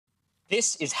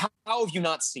This is How Have You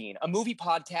Not Seen, a movie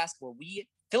podcast where we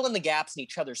fill in the gaps in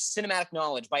each other's cinematic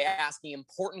knowledge by asking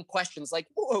important questions like,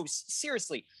 whoa,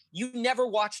 seriously, you never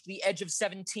watched The Edge of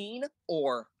 17?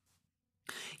 Or,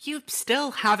 You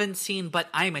still haven't seen But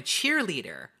I'm a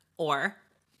Cheerleader. Or,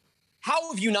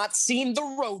 how have you not seen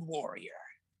The Road Warrior?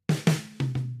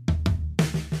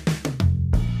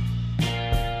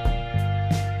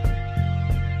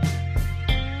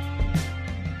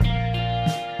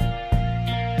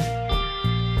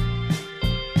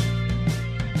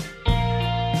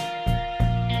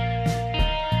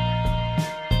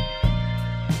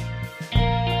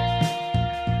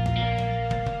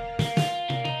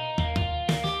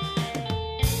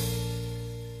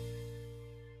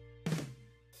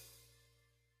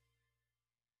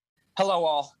 Hello,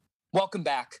 all. Welcome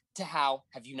back to How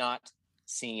Have You Not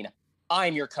Seen?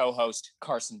 I'm your co-host,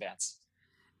 Carson Betts.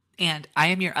 and I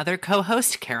am your other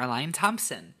co-host, Caroline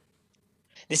Thompson.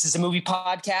 This is a movie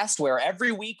podcast where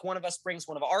every week one of us brings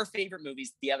one of our favorite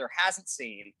movies the other hasn't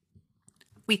seen,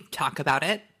 We talk about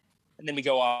it, and then we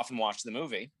go off and watch the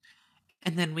movie.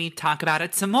 and then we talk about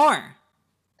it some more.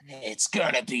 It's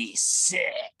gonna be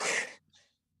sick.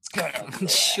 It's gonna be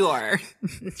Sure.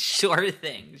 Sure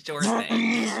thing.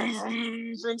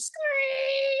 From Scream.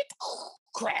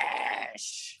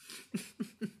 Crash.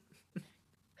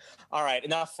 All right,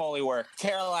 enough Foley work.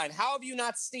 Caroline, how have you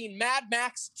not seen Mad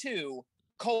Max 2,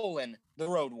 The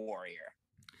Road Warrior?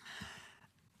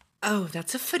 Oh,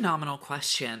 that's a phenomenal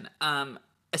question.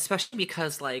 Especially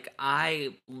because,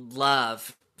 I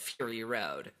love Fury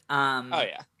Road. Oh,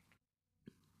 yeah.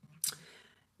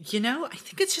 I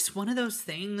think it's just one of those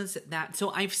things that,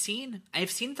 so I've seen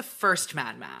the first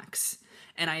Mad Max,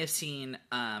 and I have seen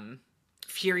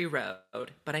Fury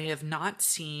Road, but I have not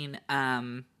seen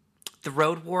The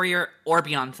Road Warrior or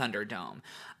Beyond Thunderdome.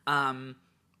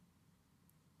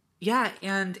 Yeah,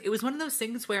 and it was one of those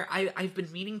things where I've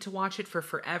been meaning to watch it for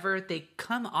forever. They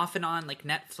come off and on like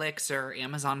Netflix or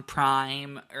Amazon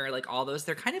Prime or like all those.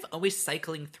 They're kind of always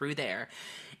cycling through there.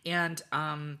 And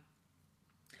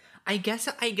I guess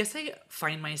I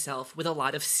find myself with a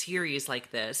lot of series like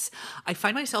this. I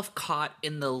find myself caught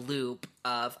in the loop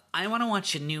of I want to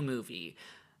watch a new movie.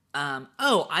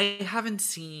 I haven't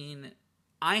seen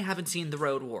The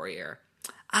Road Warrior.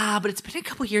 But it's been a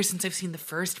couple years since I've seen the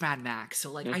first Mad Max,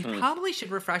 so I probably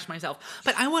should refresh myself.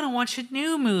 But I want to watch a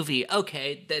new movie.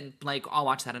 Okay, then I'll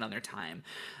watch that another time.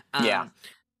 Yeah,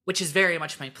 which is very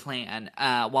much my plan.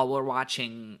 While we're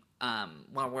watching,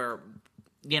 while we're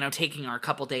taking our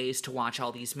couple days to watch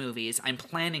all these movies, I'm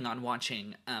planning on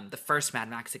watching the first Mad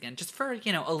Max again, just for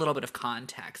a little bit of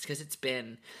context, because it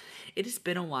has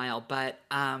been a while, but.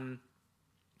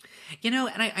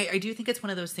 And I do think it's one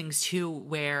of those things, too,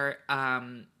 where,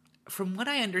 from what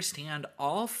I understand,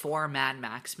 all four Mad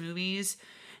Max movies,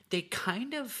 they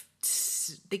kind of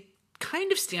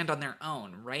stand on their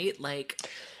own, right?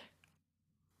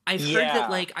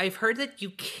 I've heard that you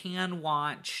can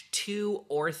watch 2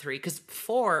 or 3, because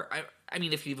 4, I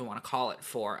mean, if you even want to call it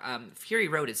 4, Fury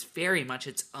Road is very much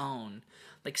its own,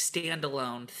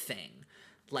 standalone thing.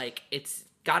 It's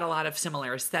got a lot of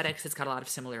similar aesthetics, it's got a lot of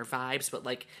similar vibes, but,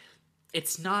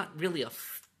 it's not really a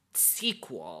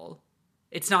sequel.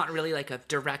 It's not really a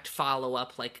direct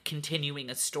follow-up, continuing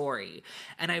a story.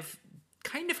 And I've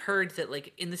kind of heard that,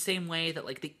 in the same way that,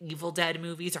 the Evil Dead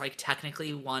movies are,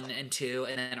 technically 1 and 2,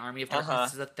 and then Army of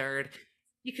Darkness is the third,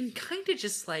 you can kind of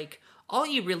just, all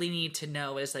you really need to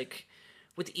know is,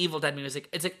 with Evil Dead movies,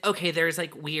 it's okay, there's,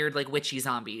 weird, witchy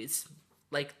zombies.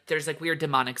 There's, weird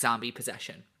demonic zombie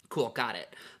possession. Cool, got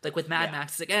it. With Mad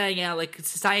Max, it's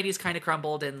society's kind of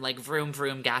crumbled and vroom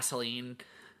vroom gasoline.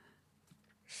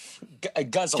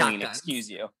 Guzzling, Shotguns. excuse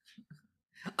you.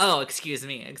 Oh, excuse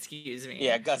me.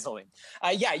 Yeah, guzzling.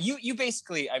 You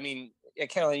basically, I mean,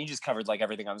 Caroline, you just covered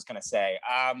everything I was gonna say.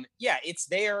 It's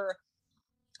there.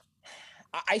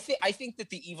 I think that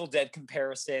the Evil Dead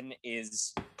comparison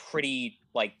is pretty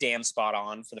damn spot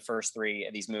on for the first 3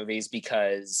 of these movies,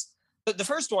 because the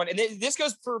first one, and this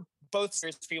goes for both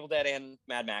series, Evil Dead and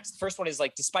Mad Max. The first one is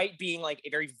despite being a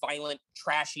very violent,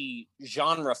 trashy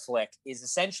genre flick, is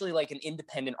essentially an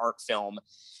independent art film.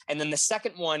 And then the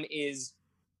second one is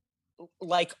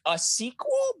a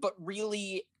sequel, but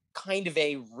really kind of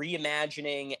a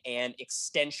reimagining and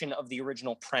extension of the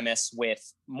original premise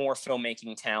with more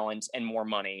filmmaking talent and more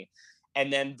money.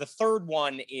 And then the third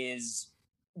one is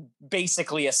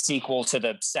basically a sequel to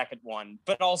the second one,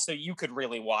 but also you could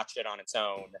really watch it on its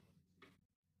own.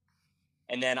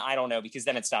 And then I don't know, because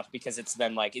then it stops, because it's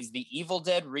then is the Evil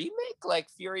Dead remake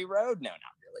Fury Road? No,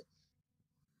 not really.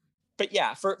 But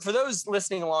yeah, for those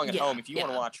listening along at home, if you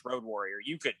want to watch Road Warrior,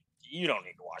 you you don't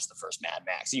need to watch the first Mad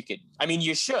Max. You could, I mean,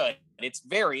 you should. It's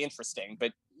very interesting,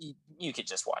 but you could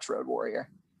just watch Road Warrior.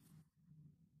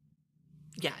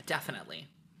 Yeah, definitely.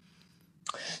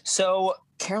 So,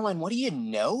 Caroline, what do you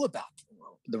know about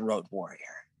the Road Warrior?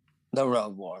 The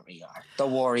Road Warrior. The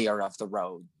warrior of the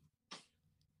road.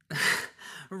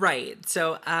 Right.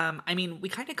 So, I mean, we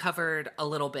kind of covered a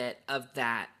little bit of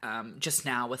that just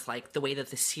now with like the way that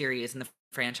the series and the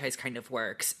franchise kind of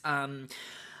works.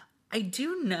 I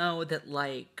do know that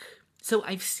like, so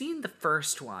I've seen the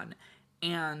first one,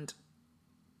 and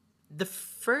the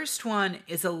first one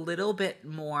is a little bit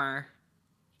more,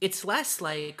 it's less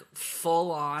like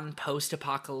full on post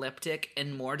apocalyptic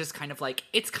and more just kind of like,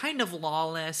 it's kind of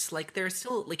lawless. Like, there's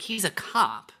still, like, he's a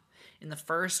cop in the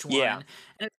first one. Yeah.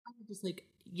 And it's kind of just like,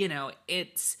 you know,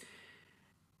 it's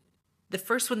the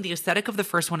first one, the aesthetic of the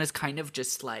first one is kind of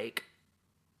just like,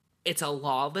 it's a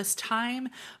lawless time.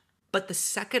 But the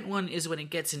second one is when it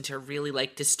gets into really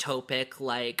like dystopic,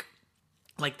 like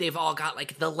they've all got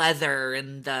like the leather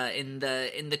and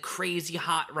the crazy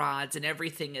hot rods, and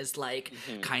everything is like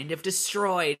kind of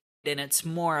destroyed, and it's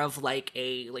more of like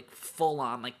a like full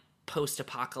on like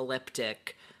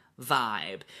post-apocalyptic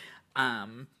vibe.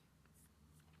 And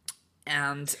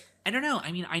I don't know,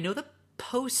 I mean, I know the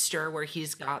poster where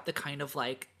he's got the kind of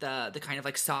like the kind of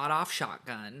like sawed off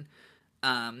shotgun,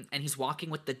 and he's walking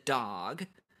with the dog.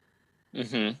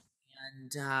 Mm-hmm.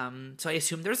 And so I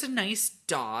assume there's a nice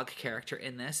dog character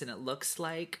in this, and it looks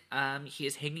like he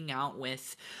is hanging out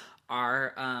with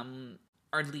our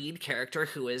lead character,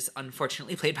 who is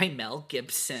unfortunately played by Mel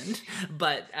Gibson.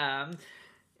 But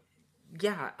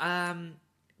yeah,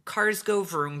 cars go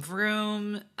vroom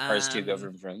vroom. Cars do go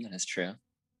vroom vroom. That is true.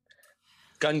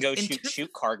 Gun go shoot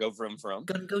shoot. Car go vroom vroom.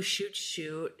 Gun go shoot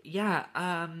shoot.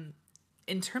 Yeah.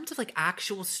 In terms of like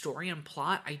actual story and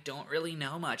plot, I don't really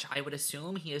know much. I would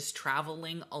assume he is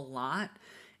traveling a lot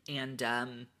and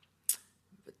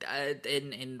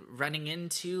in running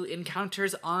into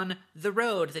encounters on the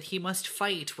road that he must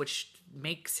fight, which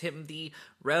makes him the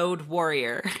road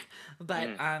warrior.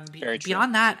 But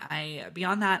beyond that,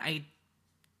 I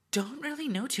don't really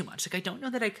know too much. Like, I don't know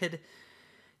that I could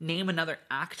name another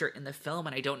actor in the film,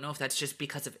 and I don't know if that's just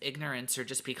because of ignorance or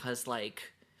just because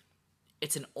like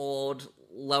it's an old,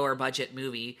 lower budget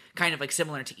movie, kind of like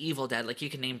similar to Evil Dead. Like, you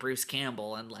can name Bruce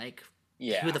Campbell, and like,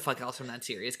 who the fuck else from that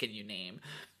series can you name?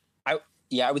 I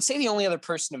would say the only other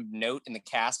person of note in the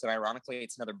cast, and ironically,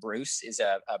 it's another Bruce, is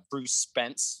a Bruce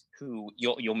Spence, who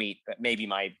you'll meet. Maybe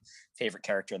my favorite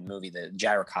character in the movie, the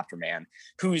Gyrocopter Man,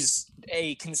 who's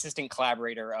a consistent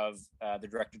collaborator of the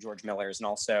director George Miller's, and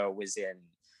also was in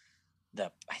I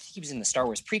think he was in the Star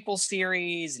Wars prequel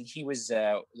series, and he was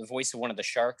the voice of one of the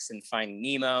sharks in Finding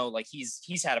Nemo. Like,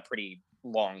 he's had a pretty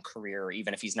long career,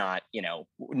 even if he's not,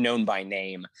 known by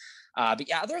name. But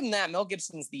yeah, other than that, Mel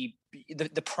Gibson's the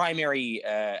primary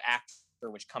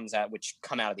actor which come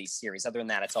out of these series. Other than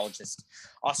that, it's all just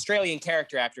Australian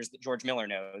character actors that George Miller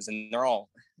knows, and they're all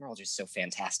just so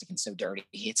fantastic and so dirty.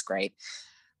 It's great.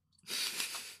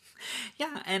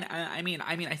 Yeah, and I mean,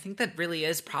 I think that really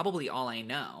is probably all I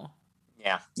know.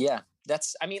 Yeah.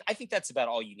 I think that's about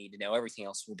all you need to know. Everything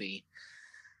else will be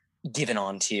given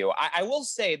on to you. I will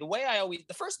say,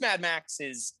 the first Mad Max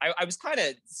is, I was kind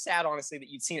of sad, honestly, that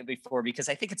you'd seen it before, because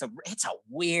I think it's a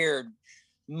weird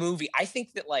movie. I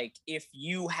think that, like, if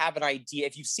you have an idea,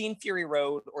 if you've seen Fury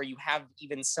Road, or you have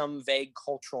even some vague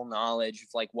cultural knowledge of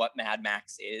like what Mad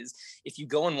Max is, if you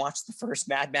go and watch the first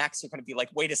Mad Max, you're going to be like,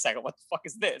 wait a second, what the fuck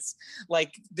is this?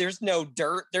 Like, there's no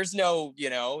dirt, there's no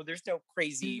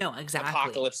crazy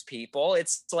apocalypse people.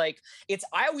 It's like,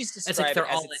 I always describe it's like they're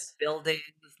all in buildings.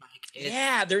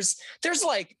 Yeah, there's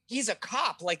like, he's a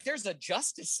cop, like there's a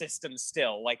justice system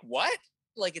still. Like, what?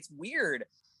 Like, it's weird.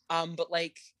 But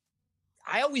like,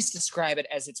 I always describe it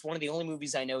as, it's one of the only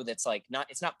movies I know that's like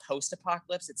it's not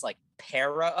post-apocalypse, it's like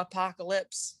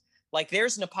para-apocalypse. Like,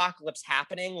 there's an apocalypse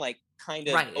happening, like kind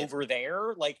of over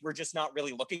there. Like, we're just not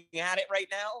really looking at it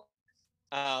right now.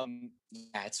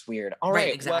 Yeah, it's weird. All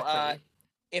right, exactly. Well,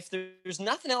 if there's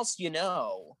nothing else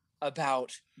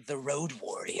about the Road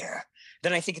Warrior,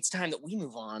 then I think it's time that we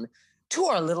move on to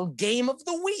our little game of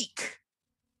the week.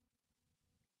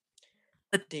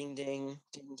 Ding, ding,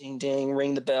 ding, ding, ding,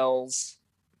 ring the bells.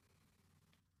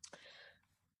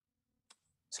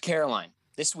 So, Caroline,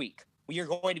 this week we are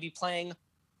going to be playing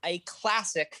a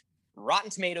classic Rotten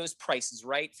Tomatoes Price is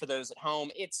Right. For those at home,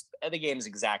 the game is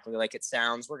exactly like it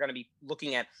sounds. We're going to be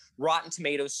looking at Rotten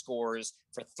Tomatoes scores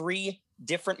for 3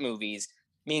 different movies.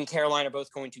 Me and Caroline are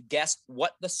both going to guess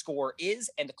what the score is,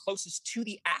 and the closest to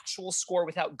the actual score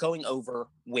without going over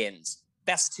wins.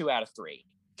 Best 2 out of 3.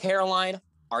 Caroline,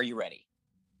 are you ready?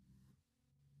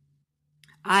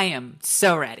 I am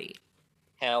so ready.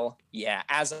 Hell yeah.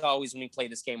 As always, when we play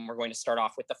this game, we're going to start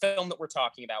off with the film that we're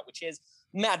talking about, which is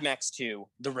Mad Max 2,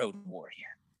 The Road Warrior.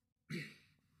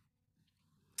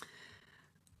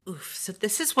 Oof. So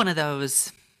this is one of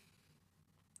those.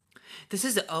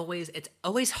 It's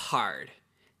always hard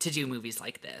to do movies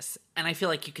like this. And I feel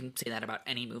like you can say that about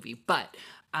any movie, but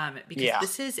because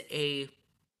this is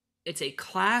it's a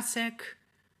classic,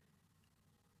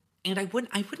 and I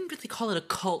wouldn't really call it a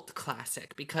cult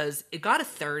classic because it got a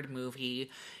third movie,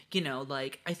 you know,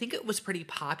 like I think it was pretty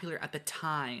popular at the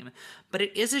time, but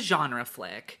it is a genre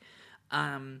flick.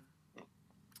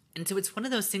 And so it's one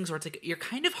of those things where it's like you're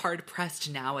kind of hard pressed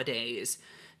nowadays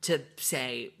to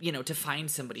say, you know, to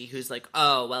find somebody who's like,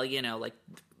 oh, well, you know,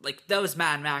 like those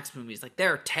Mad Max movies, like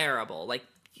they're terrible. Like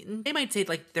they might say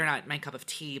like they're not my cup of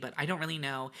tea, but I don't really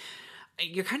know.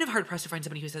 You're kind of hard pressed to find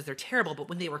somebody who says they're terrible, but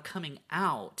when they were coming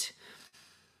out,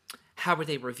 how were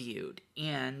they reviewed?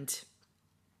 And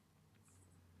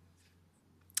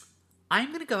I'm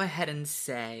going to go ahead and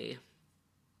say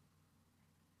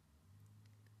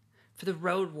for The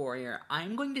Road Warrior,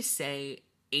 I'm going to say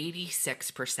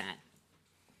 86%.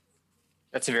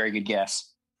 That's a very good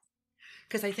guess.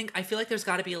 Because I feel like there's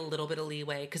got to be a little bit of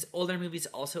leeway, because older movies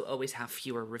also always have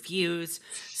fewer reviews.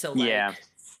 So, like,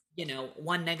 you know,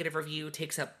 one negative review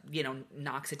takes up, you know,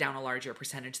 knocks it down a larger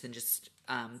percentage than just,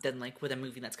 than like with a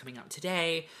movie that's coming out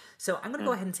today. So I'm going to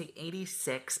go ahead and say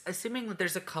 86, assuming that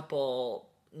there's a couple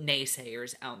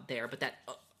naysayers out there, but that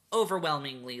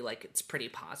overwhelmingly, like, it's pretty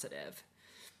positive.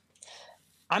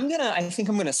 I think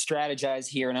I'm gonna strategize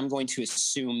here, and I'm going to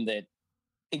assume that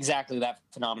exactly that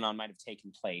phenomenon might have taken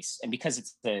place. And because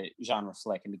it's the genre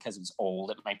flick and because it's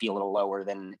old, it might be a little lower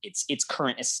than its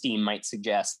current esteem might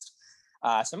suggest. So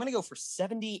I'm gonna go for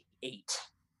 78.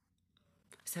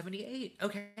 78.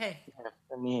 Okay. Yeah,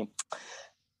 for me.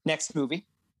 Next movie,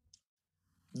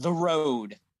 The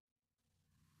Road.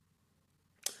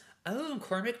 Oh,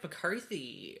 Cormac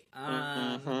McCarthy.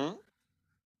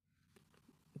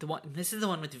 This is the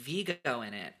one with Vigo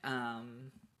in it.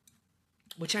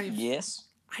 Which I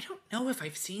don't know if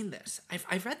I've seen this.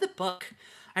 I've read the book.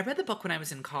 I read the book when I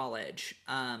was in college.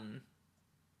 But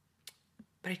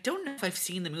I don't know if I've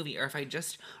seen the movie or if I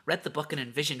just read the book and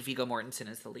envisioned Viggo Mortensen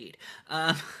as the lead.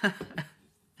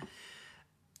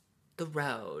 The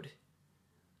Road.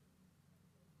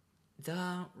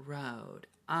 The Road.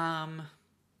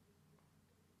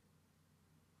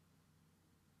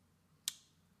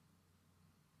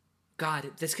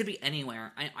 God, this could be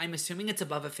anywhere. I'm assuming it's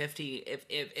above a 50.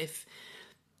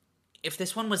 If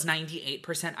this one was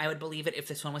 98%, I would believe it. If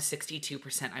this one was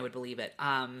 62%, I would believe it.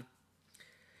 I'm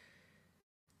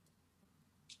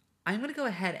going to go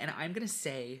ahead and I'm going to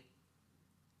say...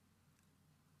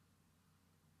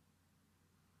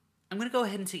 I'm going to go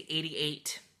ahead and say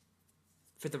 88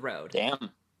 for The Road.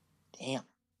 Damn.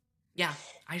 Yeah,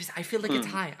 I feel like it's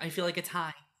high. I feel like it's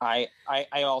high. I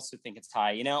also think it's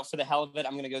high. You know, for the hell of it,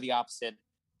 I'm going to go the opposite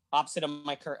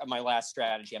of my last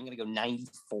strategy. I'm going to go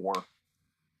 94.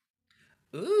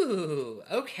 Ooh,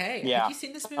 okay. Yeah. Have you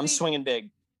seen this movie? I'm swinging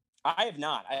big. I have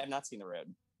not. I have not seen The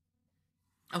Road.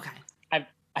 Okay.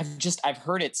 I've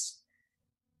heard it's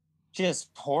just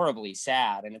horribly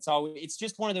sad, and it's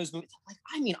just one of those movies. Like,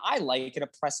 I mean, I like an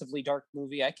oppressively dark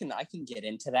movie. I can get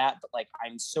into that, but like,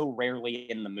 I'm so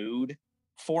rarely in the mood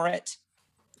for it.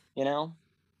 You know?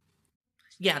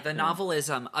 Yeah, the novel is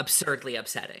absurdly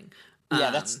upsetting.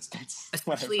 Yeah, that's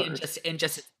especially in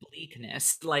just its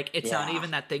bleakness. Like, it's not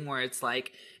even that thing where it's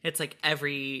like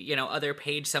every, you know, other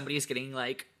page somebody's getting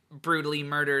like brutally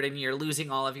murdered and you're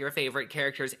losing all of your favorite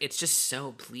characters. It's just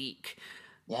so bleak.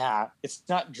 Yeah, it's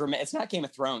not dramatic. It's not Game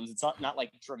of Thrones. It's not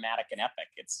like dramatic and epic.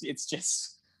 It's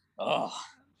just Yeah. All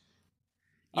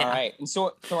right, and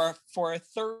so for our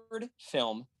third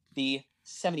film, the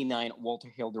 79 Walter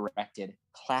Hill directed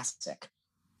classic,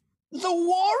 The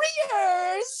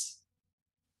Warriors.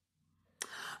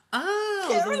 Oh,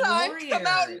 Caroline, The Warriors. come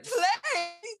out and play.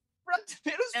 Run to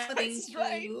Price is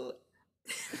Right.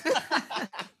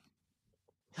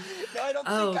 No, I don't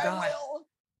think I will.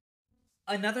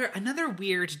 Another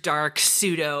weird, dark,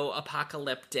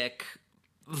 pseudo-apocalyptic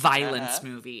violence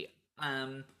movie.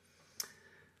 I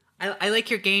like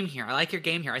your game here. I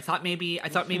thought maybe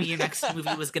your next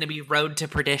movie was going to be Road to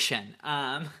Perdition.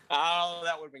 Oh,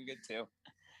 that would have been good too.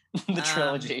 The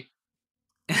trilogy.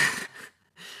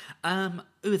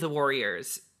 The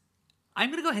Warriors. I'm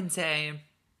going to go ahead and say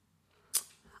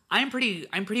I'm pretty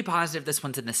positive this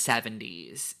one's in the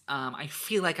 70s. I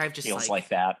feel like I've just feels like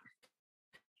that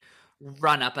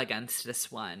run up against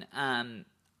this one. I'm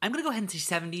going to go ahead and say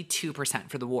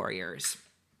 72% for The Warriors.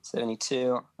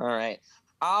 72. All right.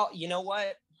 You know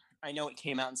what? I know it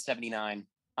came out in 79.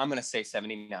 I'm going to say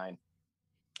 79.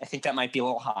 I think that might be a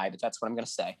little high, but that's what I'm going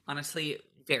to say. Honestly,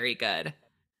 very good.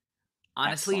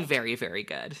 Honestly, Excellent. very, very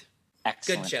good.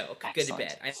 Excellent. Good joke. Excellent.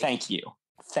 Good bit. Thank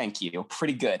you.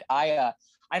 Pretty good. I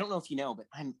don't know if you know, but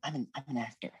I'm an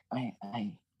actor.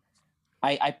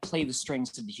 I play the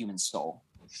strings of the human soul.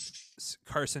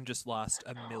 Carson just lost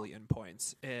 1,000,000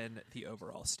 points in the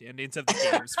overall standings of the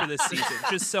games for this season,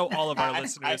 just so all of our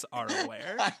listeners are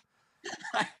aware.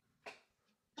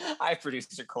 Hi,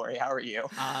 producer Corey. How are you?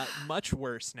 Much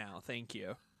worse now. Thank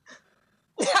you.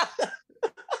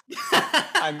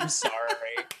 I'm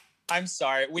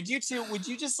sorry. Would you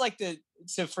just like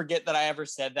to forget that I ever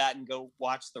said that and go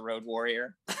watch The Road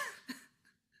Warrior?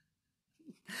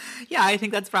 Yeah, I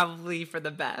think that's probably for the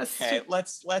best. Okay,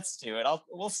 let's do it.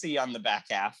 We'll see you on the back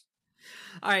half.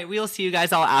 All right, we'll see you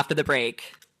guys all after the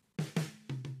break.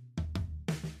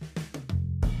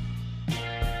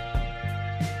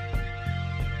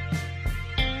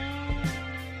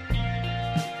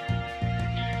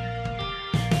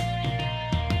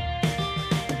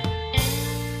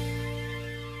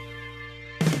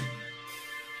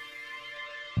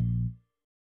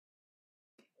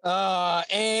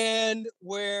 And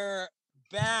we're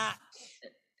back.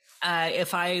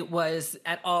 If I was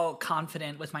at all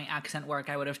confident with my accent work,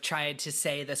 I would have tried to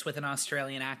say this with an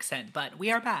Australian accent, but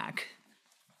we are back.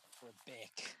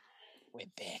 We're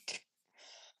back.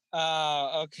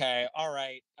 Okay. All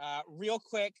right. Real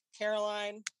quick,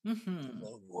 Caroline. Mm-hmm. The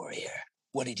Road Warrior.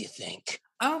 What did you think?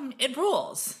 It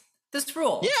rules. This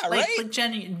rules. Yeah, right? Like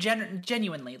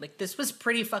genuinely, like this was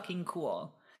pretty fucking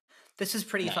cool. This is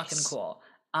pretty fucking cool.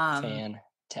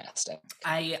 Fantastic.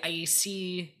 I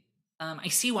see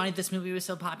why this movie was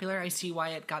so popular. I see why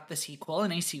it got the sequel,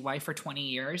 and I see why for 20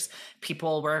 years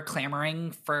people were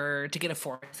clamoring to get a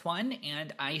fourth one,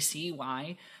 and I see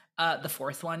why the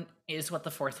fourth one is what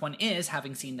the fourth one is,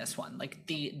 having seen this one. Like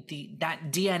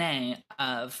that DNA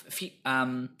of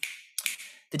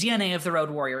the DNA of the Road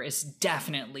Warrior is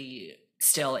definitely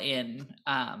still in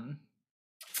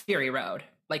Fury Road,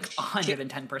 like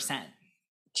 110%.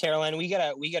 Caroline, we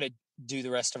gotta do the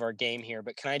rest of our game here,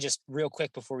 but can I just real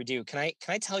quick before we do, can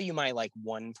I tell you my like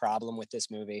one problem with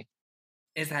this movie?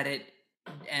 Is that it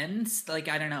ends? Like,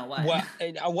 I don't know what. Well,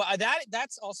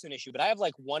 that's also an issue, but I have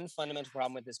like one fundamental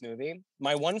problem with this movie.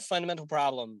 My one fundamental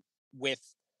problem with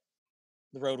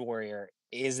the Road Warrior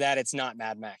is that it's not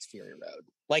Mad Max Fury Road.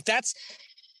 Like that's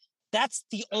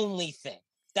the only thing.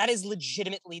 That is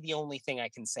legitimately the only thing I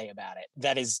can say about it.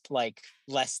 That is like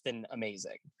less than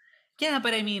amazing. Yeah,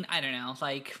 but I mean, I don't know.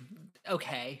 Like,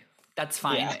 okay, that's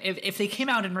fine. Yeah. If they came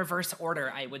out in reverse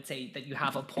order, I would say that you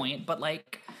have a point. But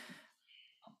like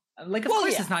of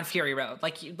course, it's not Fury Road.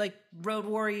 Like Road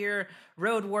Warrior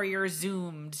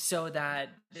zoomed so that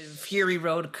Fury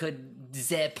Road could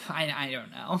zip. I don't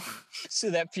know.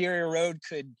 So that Fury Road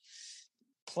could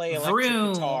play electric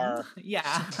guitar.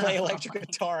 Yeah, play electric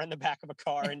guitar in the back of a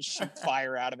car and shoot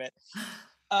fire out of it.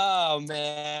 Oh,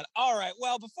 man. All right.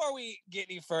 Well, before we get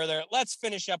any further, let's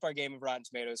finish up our game of Rotten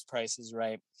Tomatoes Price is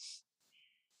Right.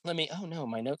 Oh no,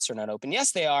 my notes are not open.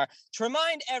 Yes, they are. To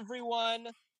remind everyone,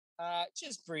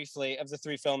 just briefly, of the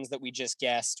three films that we just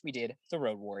guessed, we did The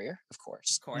Road Warrior, of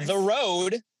course. The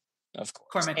Road, of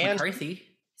course. Cormac McCarthy,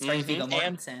 starring Viggo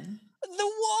Mortensen. The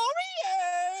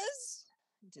Warriors!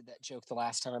 I did that joke the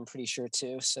last time, I'm pretty sure,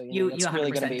 too. So, you that's 100%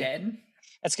 really going to be... did.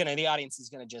 The audience is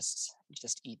going to just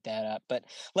eat that up. But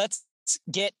let's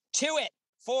get to it.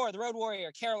 For The Road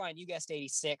Warrior, Caroline, you guessed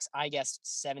 86. I guessed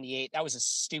 78. That was a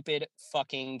stupid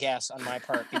fucking guess on my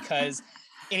part because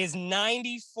it is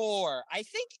 94. I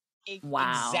think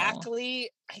exactly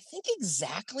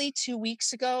 2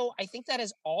 weeks ago. I think that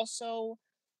is also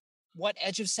what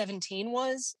Edge of 17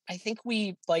 was. I think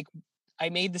I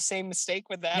made the same mistake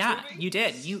with that movie. You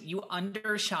did. You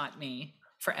undershot me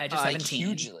for Edge of 17.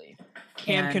 Hugely.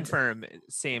 Can confirm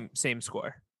same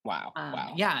score. Wow.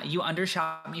 Yeah, you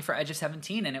undershot me for Edge of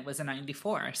 17 and it was a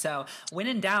 94. So when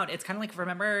in doubt, it's kind of like,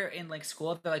 remember in like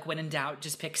school, they're like, when in doubt,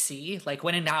 just pick C. Like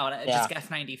when in doubt, just guess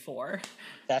 94.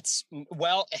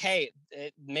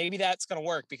 Maybe that's going to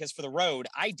work because for The Road,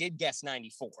 I did guess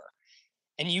 94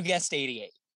 and you guessed 88.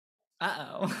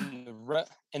 Uh-oh.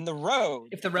 And the Road.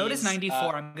 If The Road is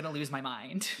 94, I'm going to lose my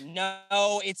mind.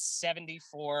 No, it's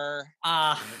 74.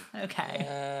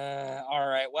 Okay. All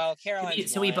right. Well, Caroline.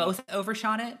 So we both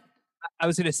overshot it? I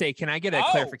was going to say, can I get a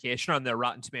clarification on the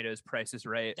Rotten Tomatoes Price is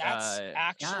Right? That's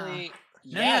actually...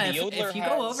 If you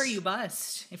go over, you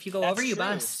bust.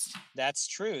 Bust. That's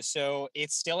true. So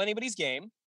it's still anybody's game.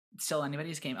 Still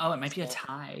anybody's game. Oh, it might be a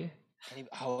tie.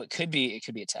 It could be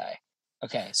a tie.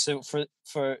 Okay. So for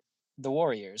the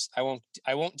Warriors. I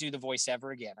won't do the voice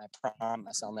ever again. I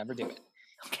promise I'll never do it.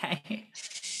 Okay.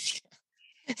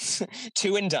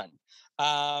 2 and done.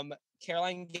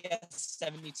 Caroline gets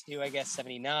 72, I guess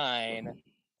 79,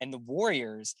 and the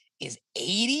Warriors is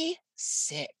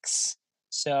 86.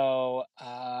 So,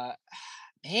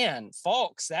 man,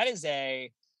 folks, that's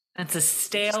a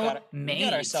stale mate. We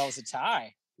got ourselves a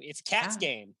tie. It's Cat's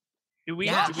game. Do we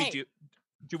Yeah.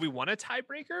 do we want a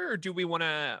tiebreaker, or do we want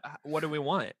to? What do we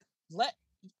want?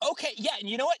 Okay, yeah, and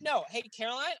you know what? No, hey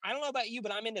Caroline, I don't know about you,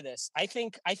 but I'm into this. I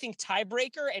think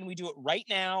tiebreaker, and we do it right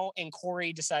now, and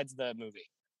Corey decides the movie,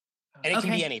 and it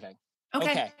can be anything.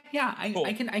 Okay. Yeah, Cool.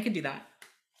 I can do that.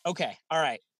 Okay. All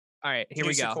right. Here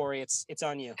we go. Corey, it's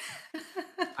on you.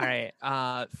 All right.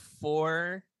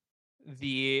 For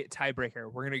the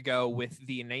tiebreaker, we're gonna go with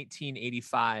the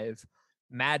 1985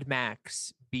 Mad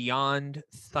Max Beyond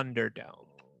Thunderdome.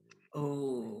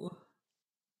 Oh.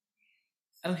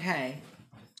 Okay.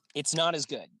 It's not as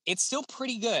good. It's still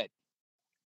pretty good.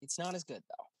 It's not as good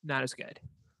though. Not as good.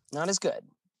 Not as good.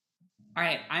 All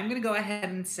right, I'm gonna go ahead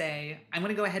and say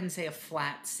a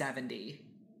flat 70.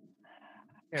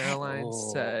 Caroline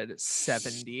said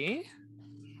 70. I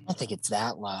don't think it's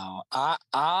that low.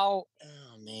 Oh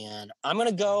man, I'm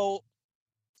gonna go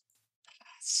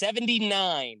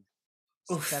 79.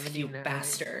 Oof, 79. you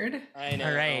bastard. I know.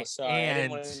 All right, Sorry, I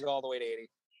didn't want and- to go all the way to 80.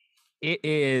 It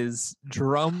is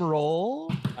drum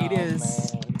roll. It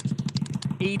is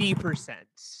 80%.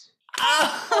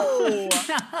 Oh Oh!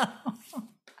 no.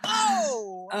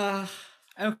 Oh!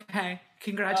 Okay.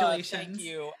 Congratulations. Thank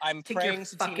you. I'm Take praying your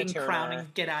to Tina fucking Turner. crown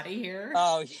and get out of here.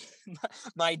 Oh,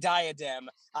 my diadem.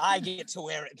 I get to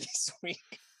wear it this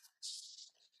week.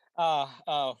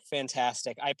 Oh,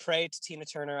 fantastic. I pray to Tina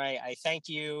Turner. I thank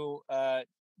you,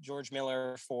 George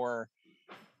Miller, for,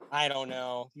 I don't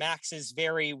know, Max's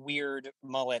very weird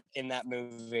mullet in that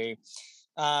movie.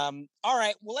 All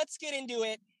right, well, let's get into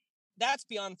it. That's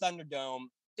Beyond Thunderdome.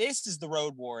 This is the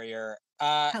Road Warrior.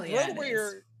 Hell yeah, Road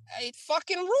Warrior, it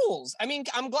fucking rules. I mean,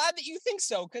 I'm glad that you think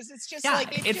so, because it's just yeah,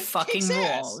 like it just fucking kicks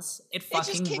ass. rules. It just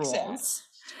fucking kicks ass. rules.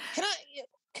 Can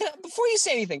I, before you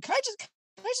say anything, can I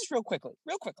just real quickly,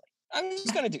 I'm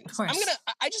just gonna do this.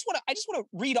 I just want to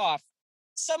read off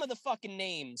some of the fucking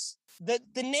names, the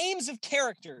names of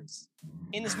characters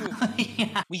in this movie.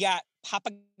 Yeah. We got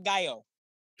Papagayo,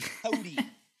 Cody,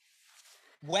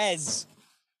 Wes,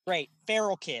 great,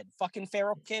 Feral Kid, fucking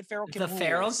Feral Kid The rules.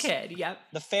 feral kid, yep.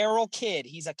 The Feral Kid.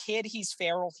 He's a kid. He's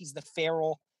feral. He's the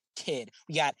Feral Kid.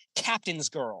 We got Captain's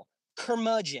Girl,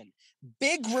 Curmudgeon,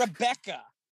 Big Rebecca,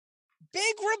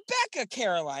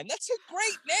 Caroline. That's a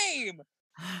great name.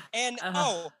 And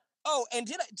and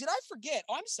did I forget?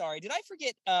 Oh, I'm sorry. Did I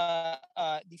forget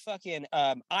the fucking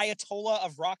Ayatollah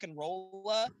of Rock and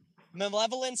Roll?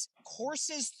 Malevolence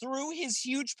courses through his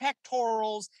huge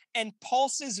pectorals and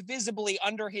pulses visibly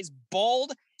under his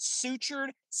bald,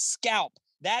 sutured scalp.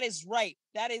 That is right.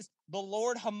 That is the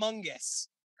Lord Humongous.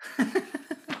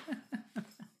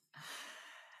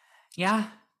 Yeah.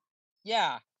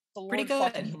 Yeah. The Lord Pretty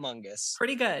good. fucking Humongous.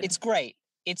 Pretty good. It's great.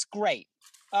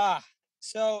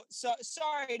 So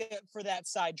sorry for that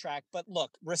sidetrack, but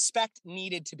look, respect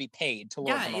needed to be paid to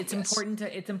Lord Humongous.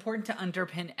 It's important to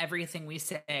underpin everything we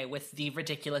say with the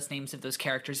ridiculous names of those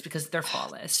characters because they're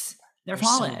flawless. They're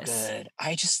flawless. So good.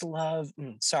 I just love.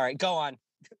 Sorry, go on,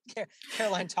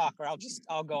 Caroline talk, or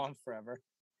I'll go on forever.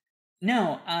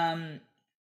 No,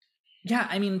 yeah.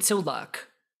 I mean, so look,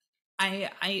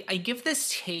 I give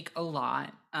this take a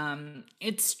lot.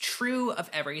 It's true of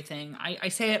everything. I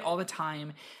say it all the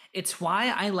time. It's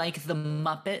why I like the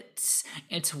Muppets.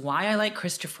 It's why I like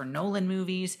Christopher Nolan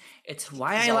movies. It's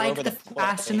why I like the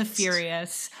Fast and the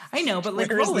Furious. I know, but like,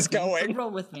 where is this going?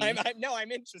 Roll with me. I'm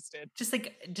interested. Just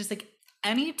like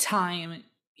anytime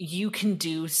you can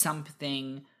do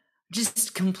something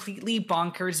just completely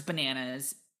bonkers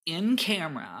bananas in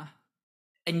camera,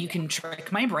 and you can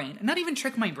trick my brain, not even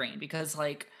trick my brain, because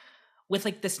like with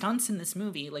like the stunts in this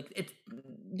movie, like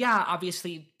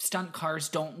obviously stunt cars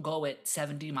don't go at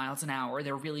 70 miles an hour.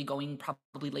 They're really going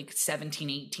probably like 17,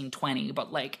 18, 20,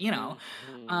 but like,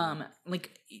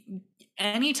 like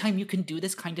anytime you can do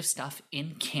this kind of stuff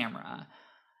in camera,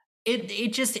 it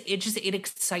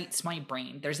excites my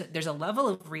brain. There's a level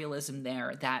of realism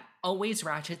there that always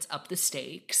ratchets up the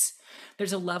stakes.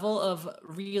 There's a level of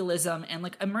realism and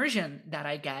like immersion that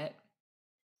I get,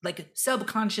 like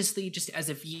subconsciously, just as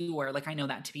a viewer. Like I know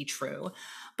that to be true,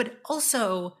 but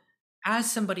also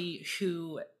as somebody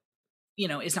who,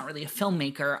 is not really a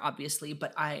filmmaker, obviously,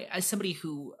 but as somebody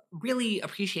who really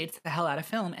appreciates the hell out of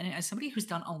film, and as somebody who's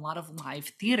done a lot of live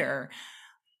theater,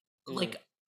 like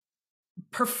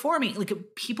performing, like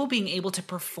people being able to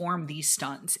perform these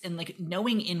stunts and like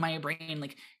knowing in my brain,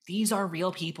 like these are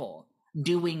real people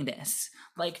doing this.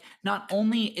 Like not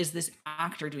only is this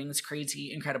actor doing this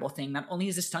crazy, incredible thing, not only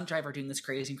is the stunt driver doing this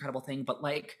crazy, incredible thing, but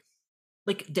like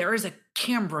there is a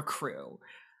camera crew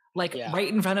like right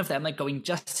in front of them, like going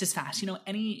just as fast, you know,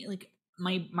 any like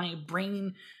my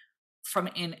brain from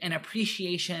an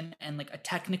appreciation and like a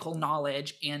technical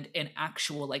knowledge and an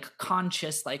actual like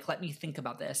conscious, like, let me think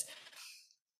about this.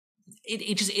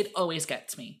 It always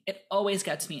gets me. It always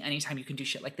gets me anytime you can do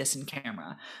shit like this in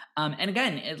camera. And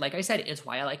again, like I said, it's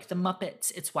why I like the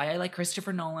Muppets. It's why I like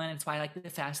Christopher Nolan. It's why I like the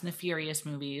Fast and the Furious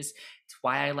movies. It's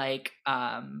why I like,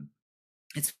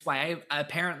 it's why I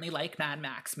apparently like Mad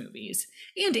Max movies.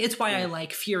 And it's why I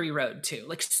like Fury Road too.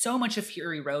 Like so much of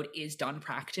Fury Road is done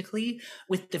practically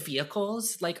with the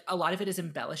vehicles. Like a lot of it is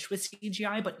embellished with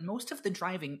CGI, but most of the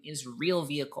driving is real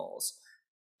vehicles.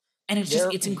 And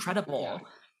it's incredible. Yeah.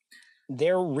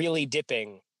 They're really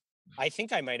dipping. I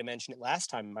think I might have mentioned it last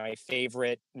time.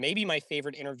 Maybe my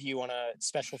favorite interview on a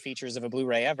special features of a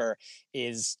Blu-ray ever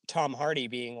is Tom Hardy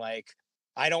being like,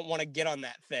 I don't want to get on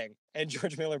that thing. And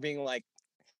George Miller being like,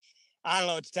 I don't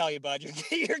know what to tell you, bud.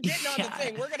 You're getting on the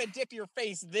thing. We're going to dip your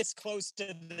face this close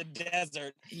to the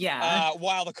desert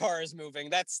while the car is moving.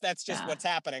 That's just what's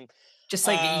happening. Just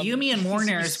like Yumi and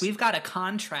Warner's, we've got a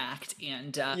contract,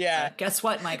 and guess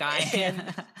what, my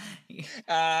guy?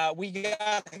 We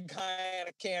got a guy on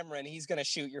a camera, and he's going to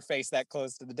shoot your face that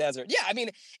close to the desert. Yeah, I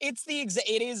mean, it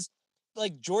is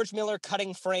like George Miller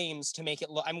cutting frames to make it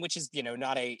look, which is, you know,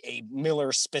 not a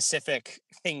Miller specific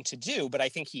thing to do, but I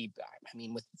think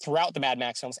with throughout the Mad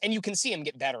Max films, and you can see him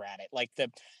get better at it, like the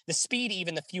speed,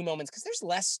 even the few moments, because there's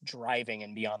less driving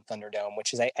in Beyond Thunderdome,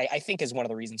 which is I think is one of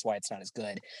the reasons why it's not as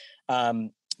good.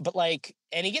 But like,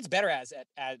 and he gets better as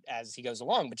he goes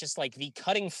along, but just like the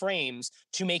cutting frames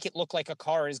to make it look like a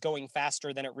car is going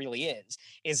faster than it really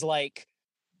is like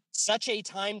such a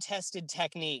time-tested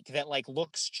technique that like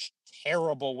looks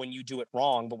terrible when you do it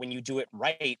wrong, but when you do it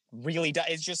right, really does.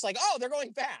 It's just like, oh, they're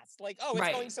going fast. Like, oh,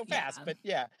 it's going so fast. But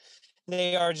yeah,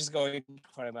 they are just going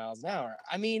 20 miles an hour.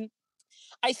 I mean,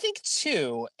 I think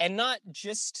too, and not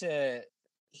just to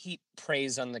heap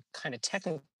praise on the kind of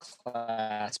technical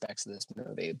aspects of this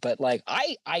movie, but like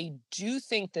I do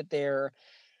think that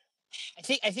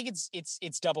I think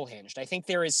it's double hinged. I think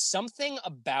there is something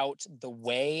about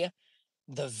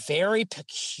the very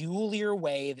peculiar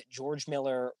way that George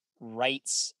Miller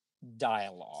writes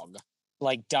dialogue,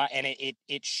 and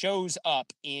it shows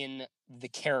up in the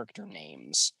character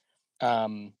names,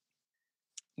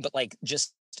 but like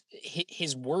just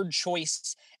his word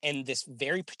choice and this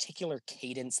very particular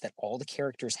cadence that all the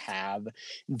characters have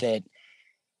that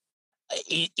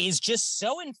it is just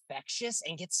so infectious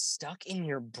and gets stuck in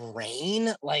your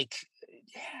brain, like,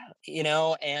 you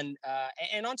know. And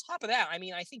on top of that, I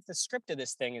mean, I think the script of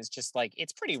this thing is just like,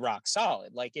 it's pretty rock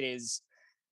solid. Like it is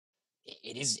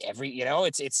every, you know,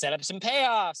 it's set up some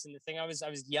payoffs, and the thing I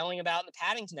was yelling about in the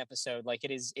Paddington episode, like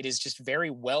it is just very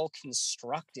well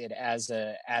constructed as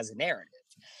a narrative.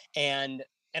 And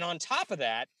on top of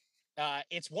that,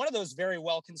 it's one of those very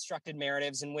well-constructed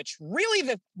narratives in which really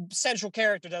the central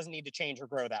character doesn't need to change or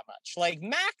grow that much. Like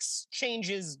Max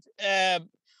changes,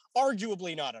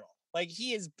 arguably not at all. Like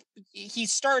he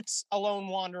starts a lone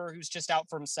wanderer who's just out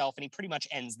for himself, and he pretty much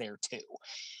ends there too.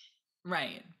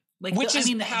 Right. Like, which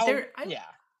is how,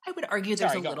 I would argue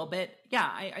there's a little bit. Yeah,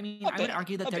 I mean, I would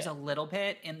argue that there's a little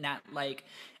bit in that, like,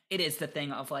 it is the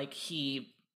thing of like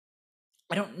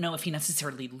I don't know if he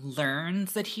necessarily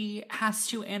learns that he has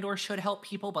to and or should help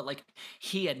people, but like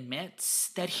he admits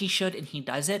that he should and he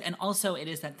does it. And also it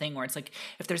is that thing where it's like,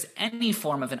 if there's any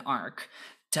form of an arc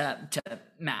to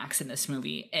Max in this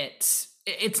movie, it's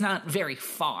not very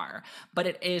far, but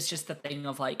it is just the thing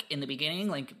of like in the beginning,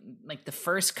 like the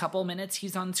first couple minutes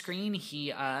he's on screen,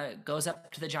 he goes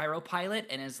up to the gyro pilot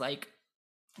and is like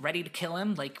ready to kill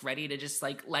him, like ready to just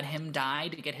like let him die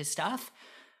to get his stuff.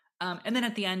 And then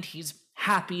at the end, he's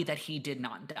happy that he did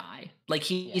not die. Like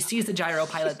he sees the gyro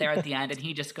pilot there at the end, and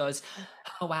he just goes,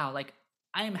 "Oh wow! Like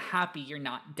I am happy you're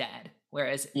not dead."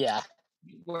 Whereas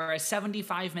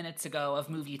 75 minutes ago of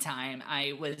movie time,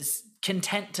 I was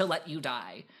content to let you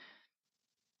die.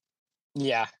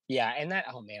 Yeah, and that,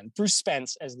 oh man, Bruce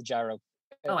Spence as the gyrocopter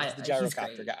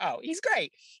guy. Oh, he's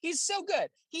great. He's so good.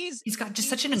 He's got just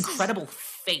such an incredible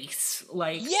face.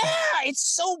 Like, yeah, it's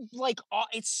so like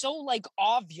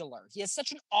ovular. He has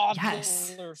such an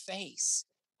ovular face.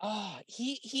 Oh,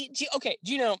 okay.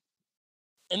 Do you know?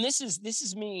 And this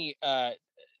is me. I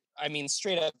mean,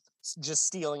 straight up, just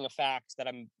stealing a fact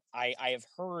that I have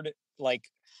heard like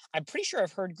I'm pretty sure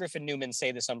I've heard Griffin Newman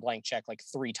say this on Blank Check like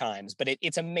 3 times, but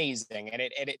it's amazing, and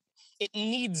it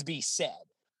needs be said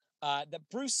that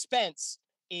Bruce Spence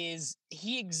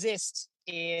he exists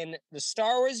in the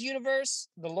Star Wars universe,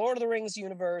 the Lord of the Rings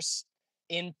universe,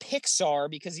 in Pixar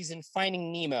because he's in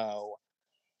Finding Nemo.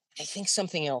 I think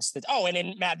something else and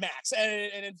in Mad Max,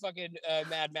 and in fucking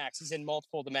Mad Max, he's in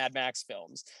multiple of the Mad Max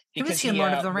films because he was in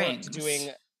Lord of the Rings.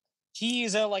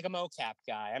 He's a mocap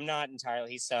guy. I'm not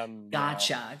entirely. He's some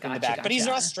gotcha, in the back, but he's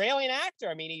an Australian actor.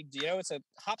 I mean, it's a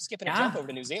hop, skip, and a jump over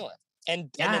to New Zealand. And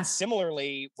then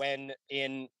similarly, when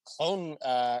in Attack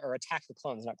of the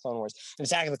Clones, not Clone Wars, in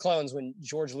Attack of the Clones, when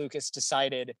George Lucas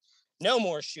decided no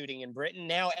more shooting in Britain,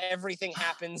 now everything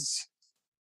happens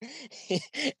in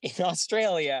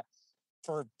Australia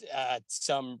for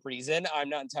some reason. I'm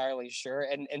not entirely sure.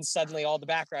 And suddenly all the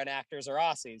background actors are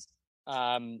Aussies.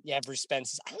 Bruce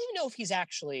Spence. I don't even know if he's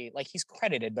actually he's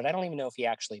credited, but I don't even know if he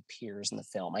actually appears in the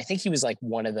film. I think he was like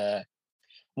one of the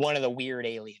weird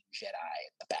alien Jedi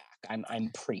in the back. I'm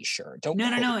pretty sure.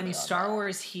 No. In Star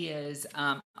Wars, he is.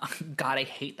 God, I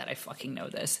hate that I fucking know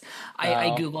this.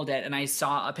 I googled it and I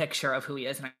saw a picture of who he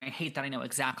is, and I hate that I know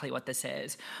exactly what this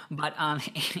is. But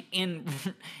in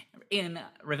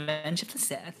Revenge of the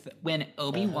Sith, when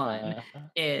Obi-Wan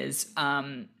is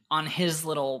on his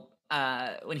little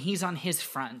when he's on his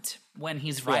front, when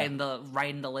he's riding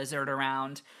the lizard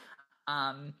around,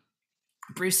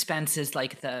 Bruce Spence is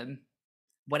like the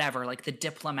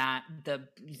diplomat, the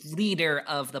leader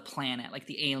of the planet, like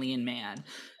the alien man.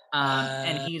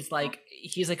 And he's like,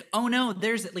 oh no,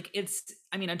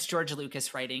 it's George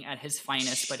Lucas writing at his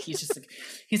finest, but he's just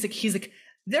he's like,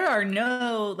 there are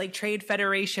no Trade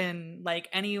Federation,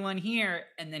 anyone here.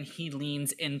 And then he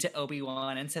leans into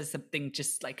Obi-Wan and says something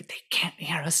just they can't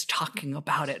hear us talking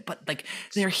about it, but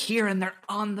they're here and they're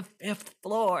on the 5th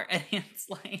floor. And it's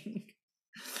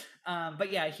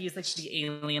but yeah, he's the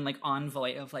alien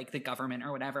envoy of the government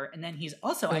or whatever. And then he's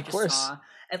also I just saw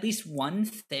at least one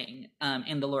thing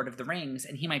in the Lord of the Rings,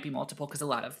 and he might be multiple because a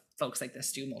lot of folks like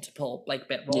this do multiple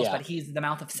bit roles, but he's the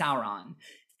Mouth of Sauron.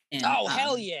 And,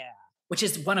 hell yeah! Which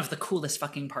is one of the coolest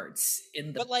fucking parts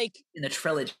in the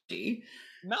trilogy.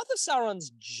 Mouth of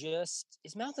Sauron's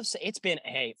it's been,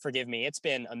 hey, forgive me, it's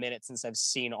been a minute since I've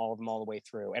seen all of them all the way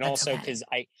through. And That's also because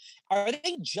are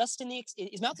they just in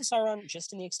is Mouth of Sauron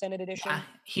just in the extended edition? Yeah,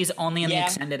 he's only in the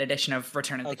extended edition of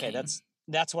Return of the King. Okay,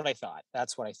 that's what I thought. Yeah.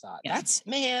 That's,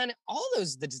 man, all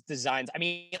those designs. I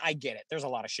mean, I get it. There's a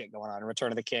lot of shit going on in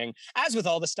Return of the King. As with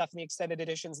all the stuff in the extended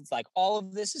editions, it's all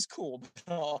of this is cool,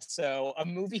 but also a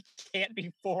movie can't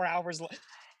be 4 hours long.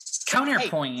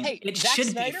 Counterpoint. Hey, it Zack should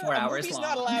Snyder, be 4 hours long. He's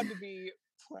not allowed to be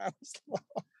 4 hours long.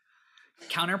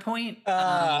 Counterpoint.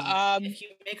 If you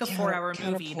make a 4-hour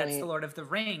movie that's the Lord of the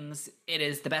Rings, it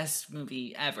is the best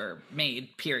movie ever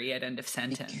made. Period. End of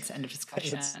sentence. End of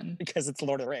discussion. Because it's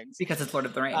Lord of the Rings. Because it's Lord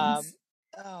of the Rings.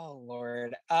 Oh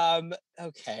Lord.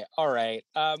 Okay. All right.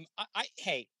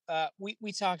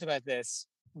 We talked about this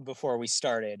before we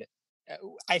started.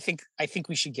 I think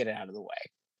we should get it out of the way.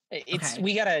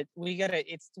 We gotta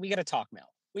talk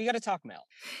Mel. We gotta talk Mel.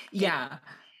 Yeah.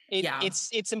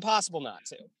 It's impossible not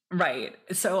to. Right.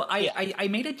 So I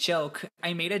made a joke.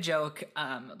 I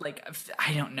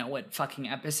don't know what fucking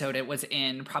episode it was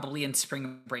in, probably in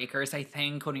Spring Breakers, I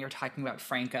think, when we were talking about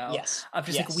Franco. Yes. Of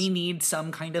just we need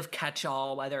some kind of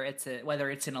catch-all, whether it's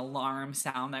an alarm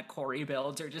sound that Corey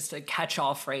builds or just a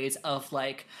catch-all phrase of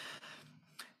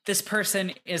this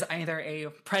person is either a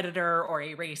predator or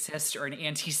a racist or an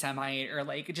anti-Semite or a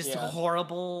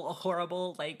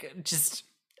horrible, just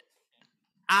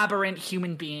aberrant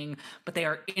human being, but they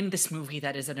are in this movie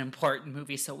that is an important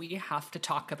movie, so we have to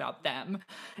talk about them.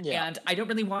 And I don't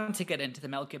really want to get into the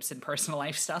Mel Gibson personal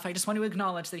life stuff. I just want to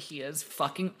acknowledge that he is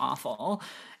fucking awful.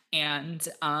 And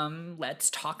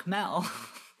let's talk Mel.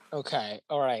 Okay,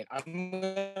 all right. I'm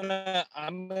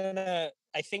gonna.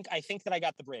 I think that I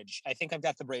got the bridge. I think I've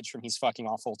got the bridge from he's fucking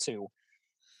awful too.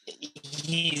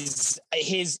 He's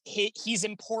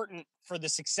important for the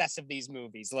success of these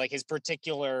movies. His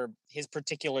particular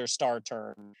star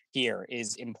turn here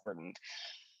is important.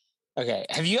 Okay,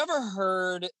 have you ever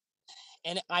heard?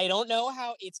 And I don't know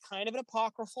how, it's kind of an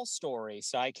apocryphal story,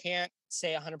 so I can't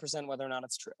say 100% whether or not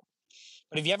it's true.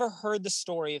 But have you ever heard the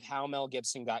story of how Mel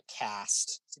Gibson got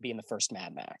cast to be in the first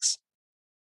Mad Max?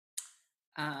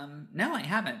 No, I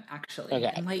haven't actually.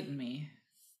 Okay. Enlighten me.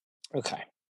 Okay.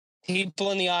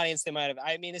 People in the audience, they might have,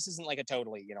 this isn't a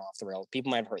totally, off the rails.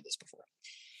 People might have heard this before.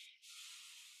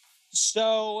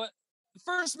 So The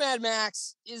first Mad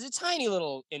Max is a tiny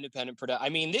little independent production. I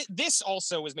mean, this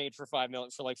also was made for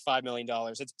like $5 million.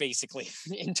 It's basically,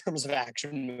 in terms of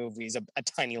action movies, a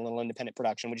tiny little independent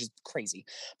production, which is crazy.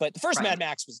 But the first Mad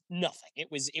Max was nothing.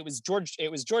 It was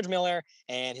George Miller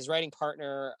and his writing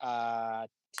partner. I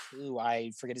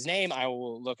forget his name. I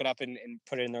will look it up and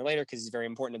put it in there later because he's very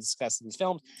important to discuss in these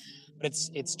films. But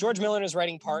it's George Miller and his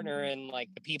writing partner and like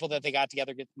the people that they got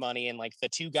together get money and like the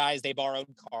two guys they borrowed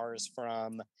cars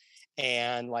from.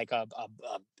 And like a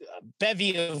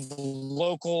bevy of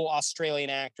local Australian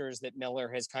actors that Miller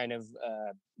has kind of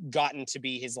gotten to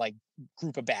be his like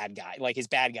group of bad guy, like his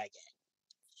bad guy gang.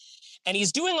 And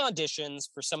he's doing auditions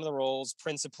for some of the roles,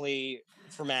 principally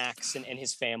for Max and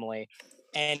his family.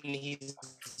 And he's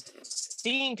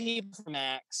seeing people for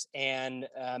Max. And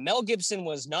Mel Gibson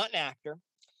was not an actor.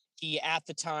 He, at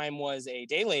the time, was a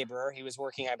day laborer. He was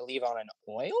working, I believe, on an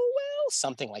oil well,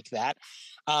 something like that.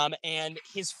 And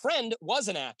his friend was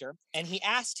an actor, and he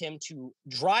asked him to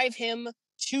drive him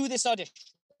to this audition.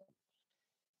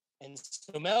 And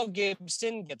so Mel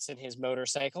Gibson gets in his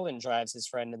motorcycle and drives his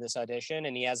friend to this audition,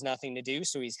 and he has nothing to do,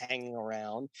 so he's hanging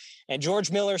around. And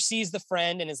George Miller sees the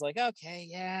friend and is like, okay,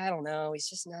 yeah, I don't know. He's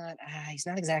just not, he's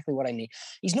not exactly what I need.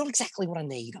 He's not exactly what I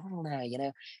need. I don't know, you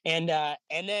know?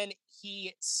 And then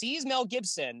he sees Mel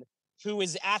Gibson, who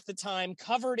is at the time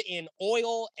covered in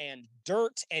oil and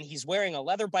dirt, and he's wearing a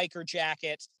leather biker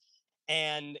jacket.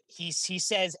 And he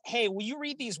says, hey, will you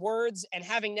read these words? And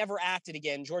having never acted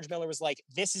again, George Miller was like,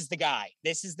 this is the guy.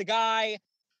 This is the guy.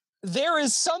 There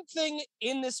is something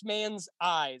in this man's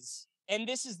eyes. And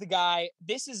this is the guy.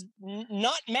 This is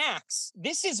not Max.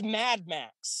 This is Mad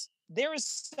Max. There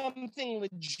is something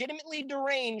legitimately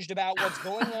deranged about what's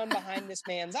going on behind this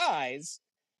man's eyes.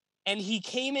 And he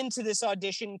came into this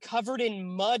audition covered in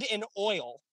mud and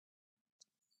oil.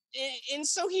 And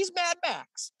so he's Mad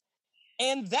Max.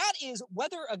 And that is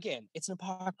whether, again, it's an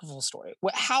apocryphal story,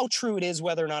 how true it is,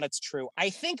 whether or not it's true,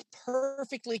 I think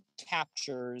perfectly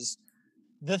captures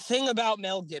the thing about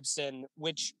Mel Gibson,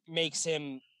 which makes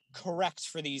him correct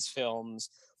for these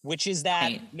films, which is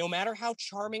that no matter how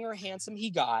charming or handsome he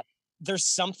got, there's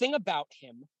something about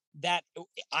him that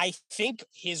I think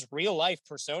his real life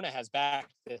persona has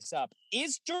backed this up,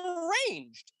 is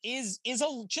deranged, is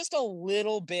just a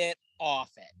little bit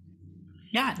off it.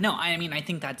 Yeah, no, I mean, I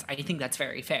think that's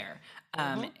very fair.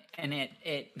 And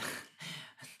it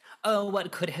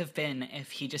what could have been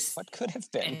if he just, what could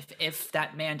have been if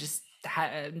that man just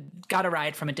got a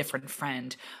ride from a different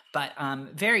friend. But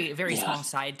very, very small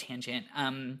side tangent.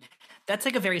 That's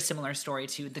like a very similar story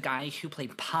to the guy who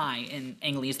played Pi in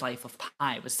Ang Lee's Life of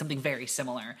Pi. It was something very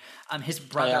similar. His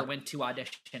brother went to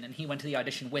audition, and he went to the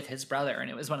audition with his brother, and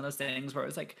it was one of those things where it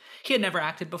was like he had never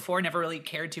acted before, never really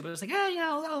cared to, but it was like,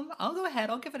 I'll go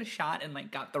ahead, I'll give it a shot, and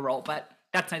like got the role. But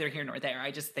that's neither here nor there. I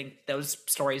just think those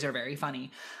stories are very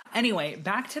funny. Anyway,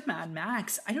 back to Mad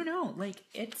Max. I don't know, like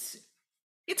it's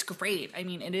great. I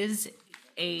mean, it is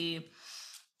I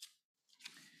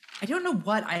don't know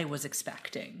what I was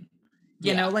expecting.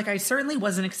 You know, like I certainly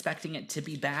wasn't expecting it to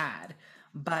be bad,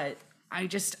 but I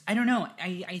don't know.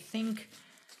 I think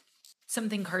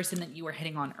something, Carson, that you were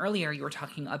hitting on earlier, you were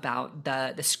talking about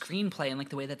the screenplay and like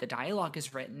the way that the dialogue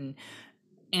is written.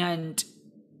 And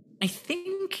I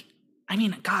think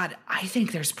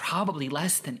there's probably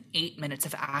less than 8 minutes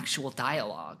of actual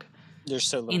dialogue There's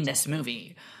so little in this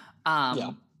movie.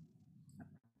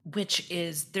 Which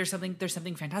is there's something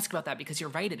fantastic about that, because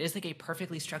you're right, it is like a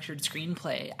perfectly structured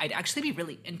screenplay. I'd actually be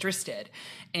really interested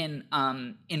in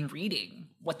reading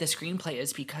what the screenplay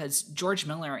is, because George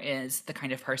Miller is the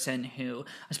kind of person who,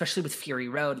 especially with Fury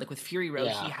Road,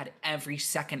 he had every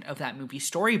second of that movie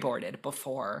storyboarded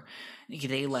before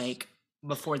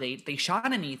they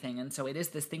shot anything. And so it is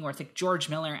this thing where it's like George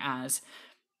Miller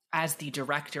as the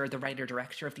director, the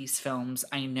writer-director of these films,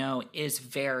 I know is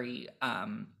very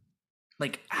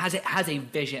like has a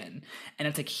vision, and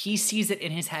it's like he sees it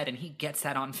in his head and he gets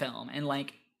that on film. And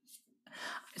like,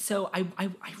 so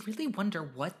I really wonder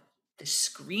what the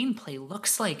screenplay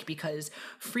looks like, because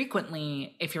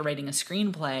frequently if you're writing a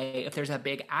screenplay, if there's a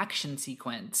big action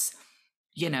sequence,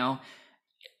 you know,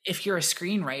 if you're a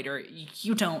screenwriter,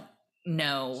 you don't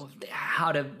know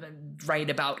how to write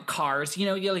about cars. You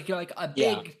know, you're like a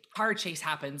big car chase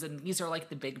happens and these are like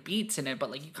the big beats in it, but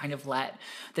like you kind of let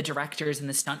the directors and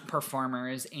the stunt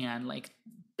performers and like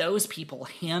those people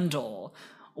handle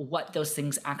what those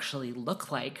things actually look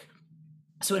like.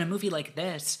 So in a movie like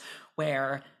this,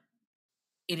 where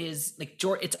it is like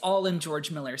it's all in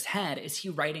George Miller's head, is he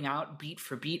writing out beat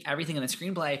for beat everything in the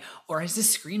screenplay, or is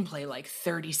this screenplay like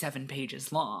 37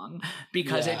 pages long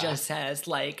because it just says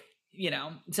like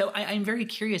So I'm very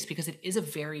curious because it is a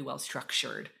very well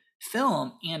structured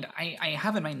film, and I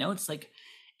have in my notes like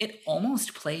it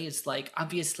almost plays like,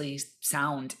 obviously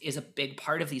sound is a big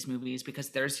part of these movies because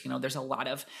there's a lot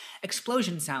of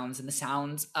explosion sounds and the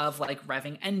sounds of like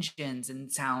revving engines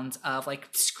and sounds of like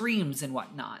screams and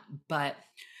whatnot. But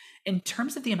in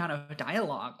terms of the amount of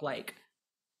dialogue, like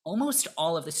almost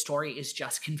all of the story is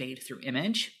just conveyed through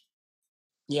image,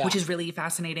 which is really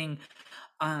fascinating.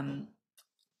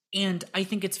 And I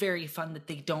think it's very fun that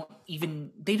they don't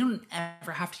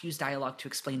ever have to use dialogue to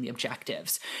explain the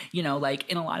objectives. Like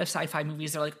in a lot of sci-fi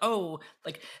movies, they're like, oh,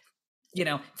 like,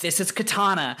 this is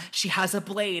Katana. She has a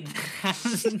blade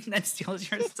that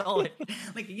steals your soul.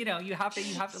 Like, you have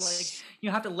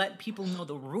to let people know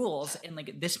the rules. And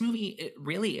like this movie, it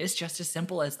really is just as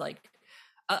simple as like,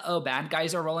 bad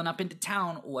guys are rolling up into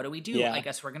town. What do we do? I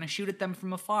guess we're gonna shoot at them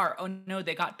from afar. Oh no,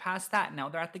 they got past that. Now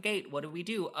they're at the gate. What do we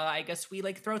do? I guess we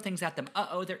like throw things at them.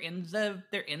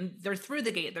 They're through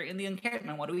the gate. They're in the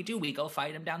encampment. What do we do? We go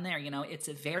fight them down there. It's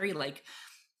a very like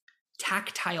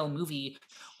tactile movie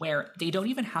where they don't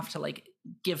even have to like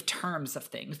give terms of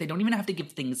things. They don't even have to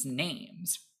give things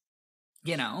names.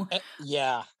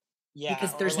 Yeah,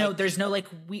 because there's none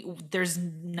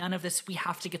of this. We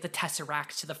have to get the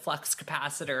tesseract to the flux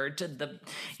capacitor to the,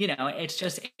 it's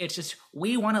just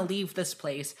we want to leave this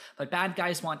place, but bad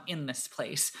guys want in this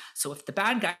place. So if the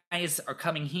bad guys are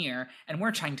coming here and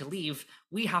we're trying to leave,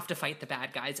 we have to fight the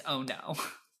bad guys. Oh no.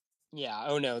 Yeah.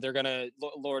 Oh no, they're gonna.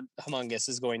 Lord Humongous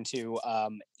is going to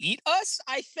eat us.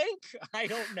 I think. I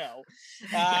don't know.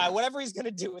 Whatever he's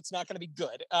gonna do, it's not gonna be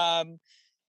good.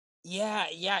 Yeah,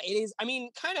 it is. I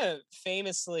mean, kind of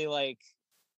famously, like,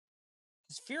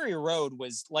 Fury Road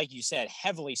was, like you said,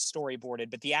 heavily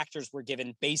storyboarded, but the actors were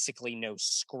given basically no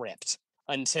script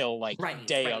until like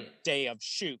day of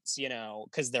shoots,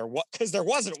 because there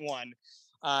wasn't one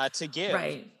to give.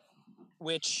 Right.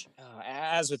 Which,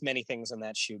 as with many things on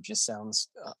that shoot, just sounds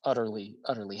utterly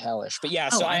hellish. But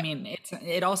yeah,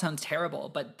 it all sounds terrible.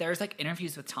 But there's like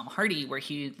interviews with Tom Hardy where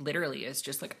he literally is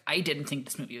just like, I didn't think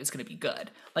this movie was going to be good.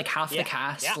 Like half the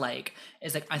cast is like,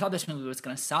 I thought this movie was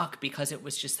going to suck because it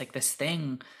was just like this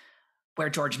thing where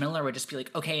George Miller would just be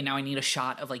like, okay, now I need a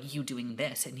shot of like you doing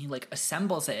this, and he like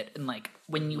assembles it, and like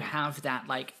when you have that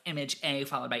like image A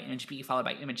followed by image B followed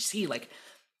by image C, like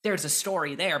there's a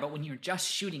story there, but when you're just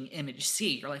shooting image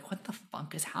C, you're like, what the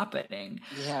fuck is happening?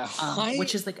 Yeah.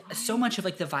 Which is like so much of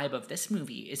like the vibe of this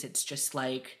movie is it's just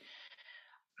like,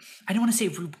 I don't want to say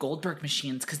Rube Goldberg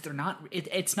machines because they're not,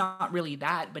 it's not really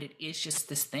that, but it is just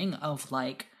this thing of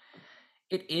like,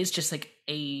 it is just like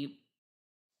a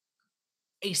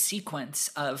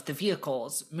sequence of the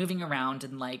vehicles moving around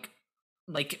and like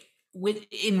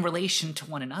in relation to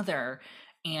one another.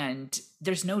 And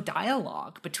there's no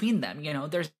dialogue between them.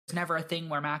 There's never a thing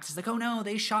where Max is like, oh no,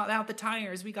 they shot out the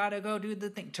tires. We got to go do the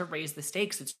thing to raise the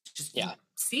stakes. It's just, you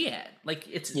see it. Like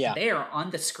it's there on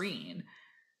the screen.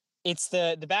 It's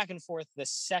the back and forth. The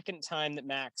second time that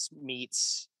Max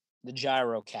meets the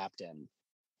gyro captain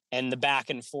and the back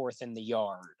and forth in the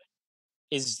yard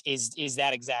is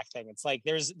that exact thing. It's like,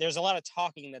 there's a lot of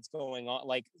talking that's going on.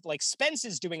 Like Spence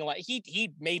is doing a lot.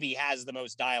 He maybe has the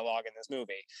most dialogue in this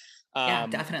movie. Yeah,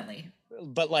 definitely.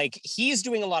 But like he's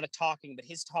doing a lot of talking, but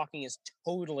his talking is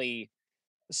totally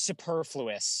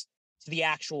superfluous to the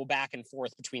actual back and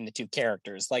forth between the two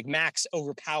characters. Like Max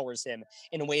overpowers him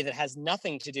in a way that has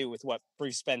nothing to do with what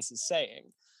Bruce Spence is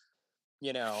saying.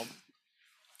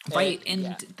 Right,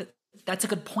 that's a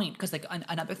good point, because like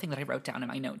another thing that I wrote down in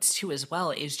my notes too as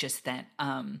well is just that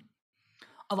a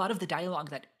lot of the dialogue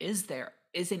that is there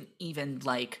isn't even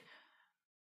like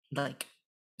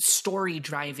story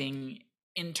driving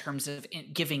in terms of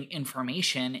giving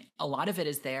information. A lot of it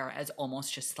is there as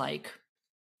almost just like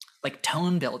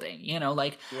tone building,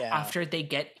 after they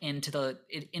get into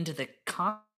the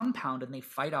compound and they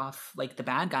fight off like the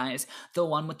bad guys, the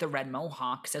one with the red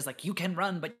mohawk says like, you can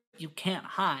run but you can't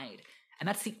hide. And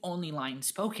that's the only line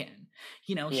spoken.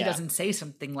 He doesn't say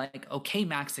something like, okay,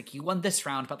 Max, like you won this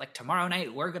round, but like tomorrow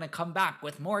night we're going to come back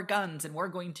with more guns and we're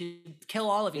going to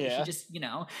kill all of you. He just,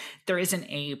 there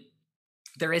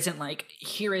isn't like,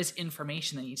 here is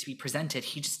information that needs to be presented.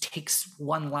 He just takes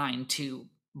one line to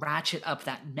ratchet up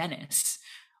that menace,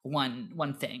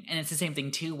 one thing. And it's the same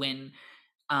thing too when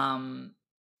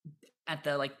at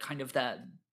the like kind of the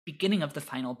beginning of the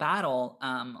final battle,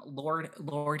 Lord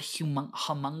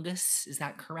Humongous, is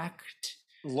that correct?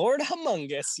 Lord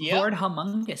Humongous, yeah. Lord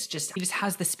Humongous he just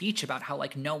has the speech about how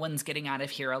like no one's getting out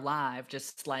of here alive,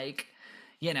 just like,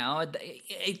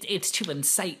 it's to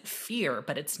incite fear,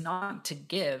 but it's not to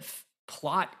give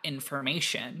plot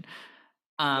information.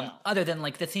 No. Other than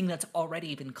like the thing that's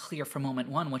already been clear from moment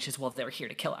one, which is, well, they're here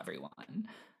to kill everyone.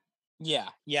 Yeah,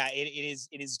 it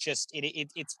is just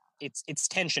it's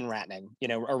tension ratcheting,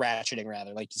 or ratcheting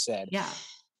rather, like you said. Yeah.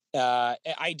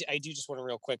 I do just want to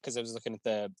real quick, because I was looking at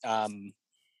the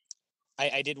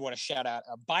I did want to shout out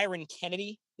Byron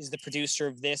Kennedy is the producer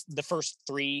of the first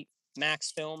 3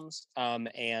 Max films,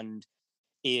 and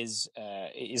is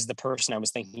the person I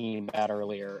was thinking about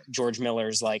earlier, George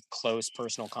Miller's like close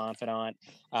personal confidant.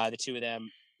 The two of them,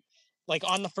 like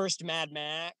on the first Mad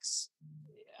Max,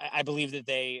 I believe that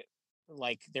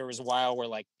there was a while where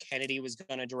like Kennedy was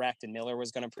going to direct and Miller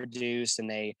was going to produce, and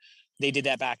they did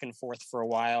that back and forth for a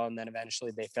while, and then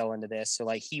eventually they fell into this. So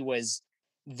like he was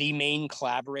the main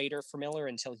collaborator for Miller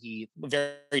until he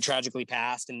very, very tragically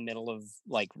passed right in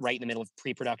the middle of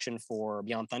pre-production for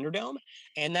Beyond Thunderdome.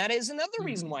 And that is another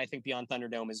reason why I think Beyond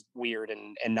Thunderdome is weird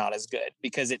and not as good,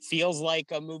 because it feels like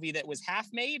a movie that was half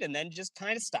made and then just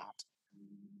kind of stopped.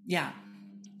 Yeah.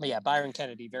 But yeah, Byron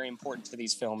Kennedy, very important to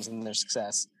these films and their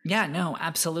success. Yeah, no,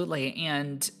 absolutely.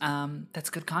 And that's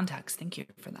good context. Thank you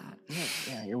for that.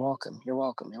 Yeah, you're welcome. You're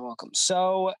welcome.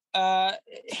 So,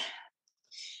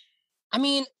 I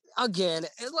mean, again,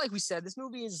 like we said, this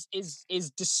movie is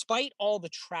despite all the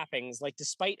trappings, like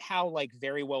despite how like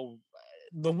very well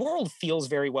the world feels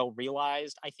very well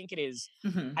realized, I think it is.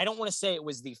 Mm-hmm. I don't want to say it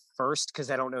was the first, because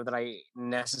I don't know that I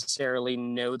necessarily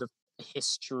know the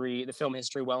film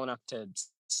history well enough to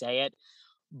say it.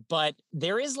 But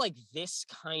there is like this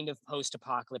kind of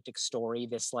post-apocalyptic story,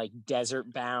 this like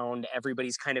desert bound,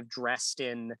 everybody's kind of dressed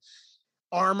in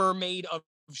armor made of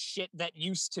shit that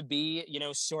used to be,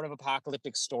 sort of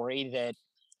apocalyptic story that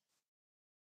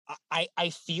I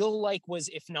feel like was,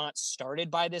 if not started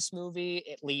by this movie,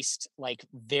 at least like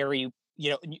very,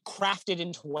 crafted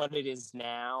into what it is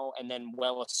now, and then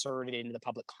well asserted into the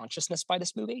public consciousness by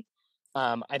this movie.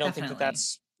 I don't think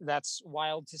that's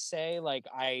wild to say. Like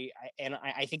I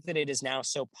think that it is now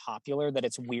so popular that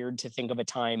it's weird to think of a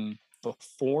time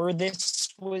before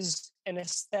this was an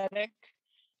aesthetic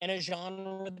and a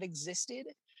genre that existed.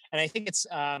 And I think it's,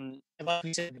 like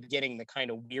we said at the beginning, the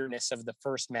kind of weirdness of the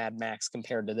first Mad Max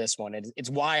compared to this one. It's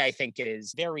why I think it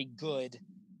is very good.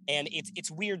 And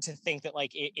it's weird to think that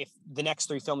like if the next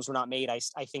 3 films were not made, I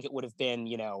think it would have been,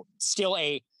 still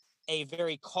a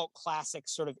very cult classic,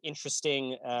 sort of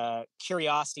interesting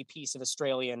curiosity piece of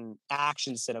Australian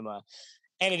action cinema.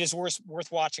 And it is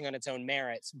worth watching on its own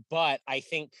merits. But I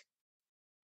think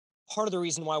part of the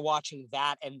reason why watching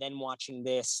that and then watching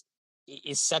this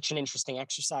is such an interesting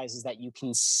exercise is that you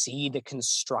can see the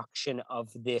construction of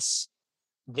this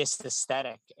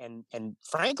aesthetic and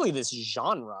frankly this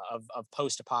genre of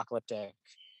post-apocalyptic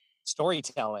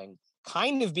storytelling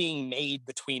kind of being made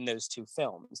between those 2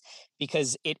 films,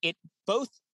 because it both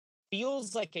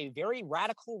feels like a very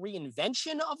radical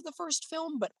reinvention of the first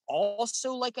film, but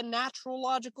also like a natural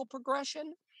logical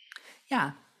progression.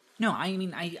 Yeah. No, I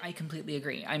mean, I completely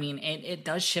agree. I mean, it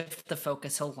does shift the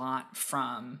focus a lot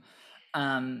from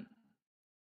the,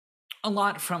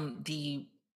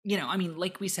 I mean,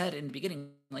 like we said in the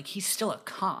beginning, like he's still a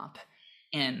cop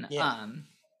in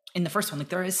the first one. Like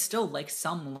there is still like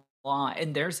some law,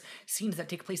 and there's scenes that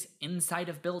take place inside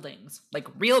of buildings, like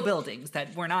real buildings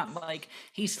that were not like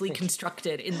hastily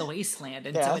constructed in the wasteland.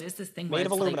 And so it is this thing made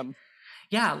of aluminum.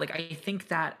 Like, like I think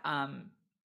that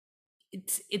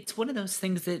it's one of those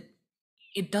things that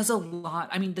it does a lot.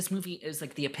 I mean, this movie is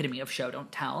like the epitome of show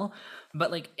don't tell,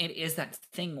 but like it is that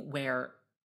thing where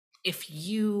if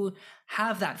you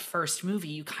have that first movie,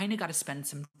 you kind of got to spend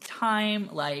some time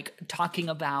like talking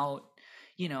about,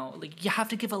 like you have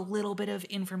to give a little bit of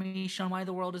information on why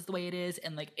the world is the way it is,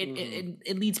 and like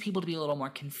it leads people to be a little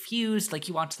more confused. Like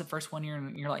you watch the first one,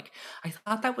 you're like, I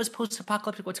thought that was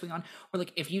post-apocalyptic, what's going on? Or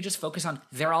like if you just focus on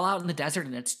they're all out in the desert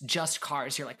and it's just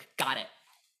cars, you're like, got it.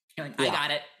 You're like, I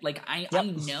got it. Like I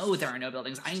know there are no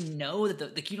buildings. I know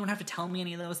that you don't have to tell me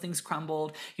any of those things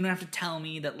crumbled. You don't have to tell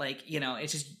me that like,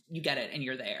 it's just, you get it and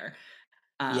you're there.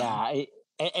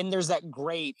 And there's that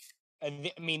great,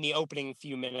 I mean, the opening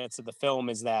few minutes of the film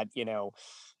is that,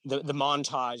 the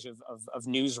montage of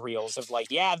newsreels of like,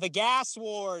 the gas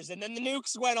wars, and then the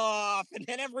nukes went off, and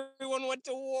then everyone went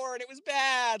to war, and it was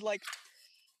bad. Like,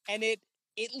 and it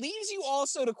leaves you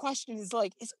also to question is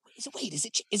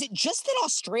it just that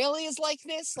Australia is like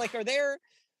this? Like, are there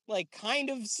like kind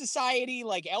of society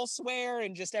like elsewhere,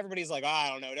 and just everybody's like, I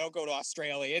don't know, don't go to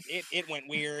Australia. It went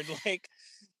weird. Like,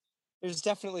 there's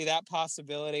definitely that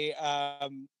possibility.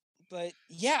 But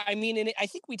yeah, I mean, and I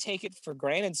think we take it for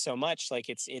granted so much. Like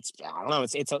it's I don't know.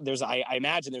 I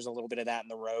imagine there's a little bit of that in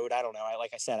The Road. I don't know.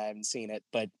 Like I said, I haven't seen it,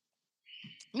 but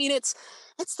I mean, it's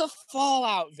the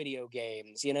Fallout video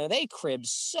games. You know, they crib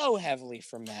so heavily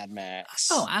from Mad Max.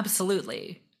 Oh,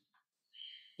 absolutely.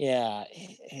 Yeah,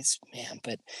 it's man,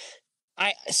 but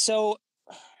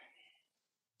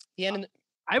the end of the,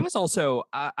 I was also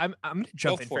I'm going to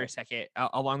jump Go in for for a it. second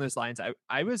along those lines.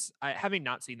 I having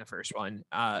not seen the first one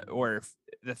or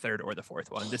the third or the fourth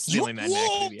one. This is the only Mad Max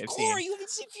movie I've Corey, seen. you haven't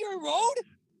seen Fury Road?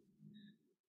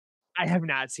 I have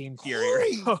not seen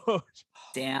Fury Corey! Road.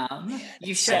 Damn.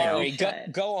 You should. Sorry, You go,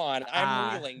 should. go on.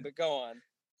 I'm reeling, but go on.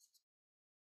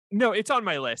 No, it's on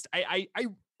my list. I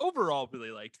overall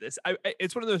really liked this.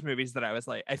 It's one of those movies that I was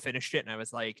like, I finished it and I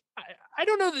was like, I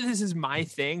don't know that this is my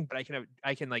thing, but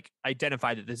I can like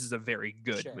identify that this is a very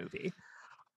good Sure. movie.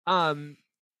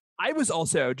 I was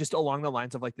also just along the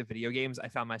lines of like the video games. I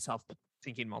found myself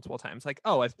thinking multiple times, like,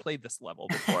 oh, I've played this level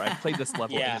before. I've played this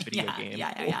level Yeah. in a video Yeah, game,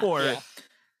 yeah. or Yeah.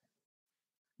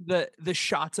 the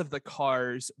shots of the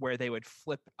cars where they would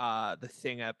flip the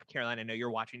thing up. Caroline, I know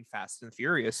you're watching Fast and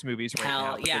Furious movies right now.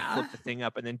 Hell But yeah. they'd flip the thing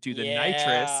up and then do the Yeah.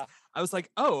 nitrous. I was like,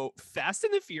 oh, Fast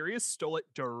and the Furious stole it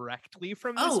directly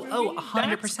from this movie.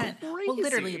 100%. That's Well,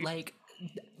 literally, crazy. like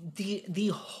the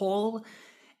whole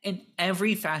in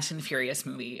every Fast and Furious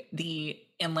movie,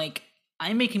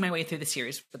 I'm making my way through the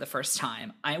series for the first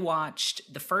time. I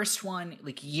watched the first one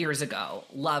like years ago,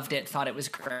 loved it, thought it was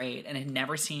great, and had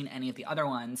never seen any of the other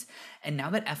ones. And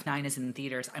now that F9 is in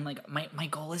theaters, I'm like, my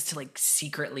goal is to like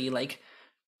secretly like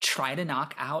try to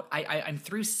knock out. I'm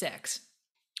through 6,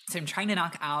 so I'm trying to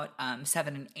knock out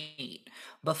 7 and 8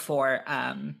 before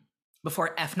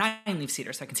F9 leaves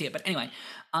theater, so I can see it. But anyway,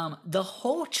 the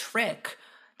whole trick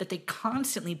that they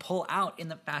constantly pull out in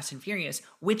the Fast and Furious,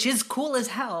 which is cool as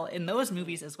hell in those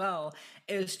movies as well,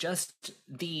 is just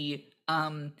the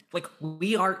like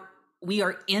we are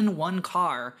in one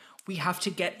car. We have to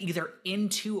get either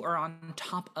into or on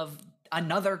top of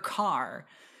another car.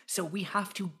 So we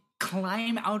have to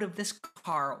climb out of this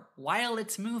car while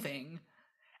it's moving.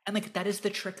 And like that is the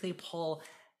trick they pull,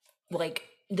 like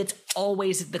that's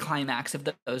always the climax of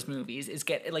those movies, is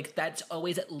get like that's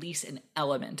always at least an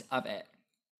element of it.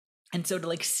 And so to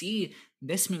like see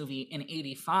this movie in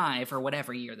 85 or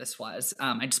whatever year this was,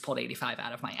 I just pulled 85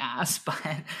 out of my ass, but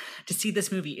to see this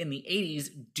movie in the 80s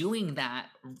doing that,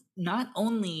 not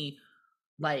only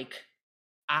like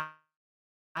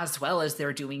as well as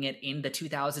they're doing it in the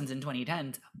 2000s and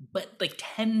 2010s, but like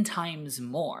 10 times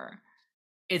more.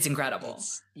 It's incredible.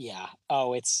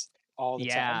 It's all the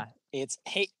time. It's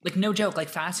like no joke, like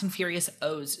Fast and Furious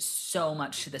owes so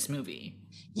much to this movie.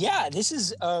 Yeah, this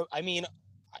is I mean,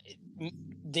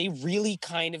 they really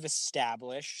kind of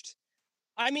established,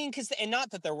 I mean, and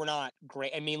not that there were not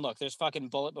great, I mean, look, there's fucking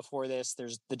Bullet before this,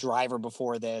 there's The Driver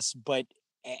before this, but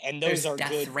and those are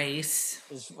Death good. Race.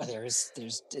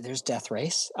 There's Death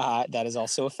Race. That is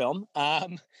also a film.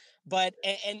 But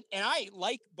and I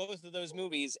like both of those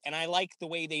movies, and I like the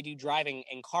way they do driving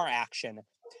and car action.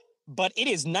 But it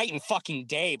is night and fucking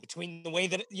day between the way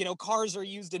that, you know, cars are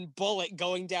used in Bullet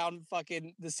going down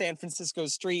fucking the San Francisco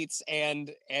streets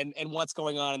and what's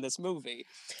going on in this movie.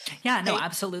 Yeah, no,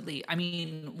 absolutely. I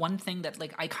mean, one thing that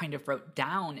like I kind of wrote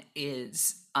down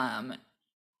is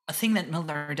a thing that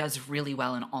Miller does really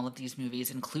well in all of these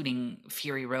movies, including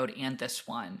Fury Road and this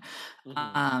one,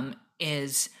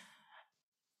 is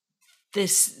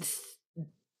this.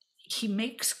 He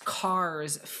makes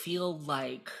cars feel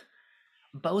like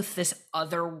both this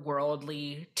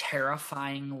otherworldly,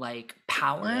 terrifying like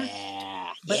power,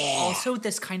 but also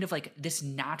this kind of like this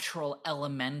natural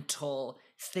elemental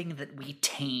thing that we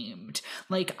tamed.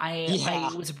 Like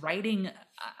I was writing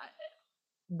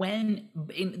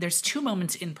there's 2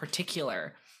 moments in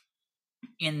particular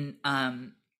in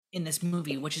this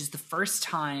movie, which is the first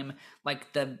time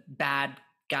like the bad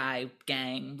guy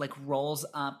gang like rolls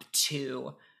up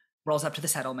to the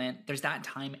settlement. There's that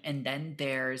time, and then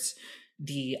there's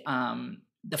the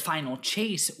final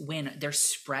chase when they're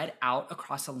spread out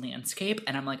across a landscape,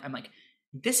 and I'm like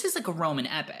this is like a Roman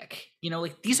epic, you know,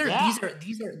 like this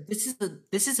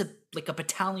is a like a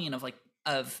battalion of like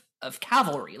of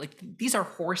cavalry, like these are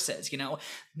horses, you know,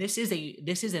 this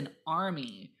is an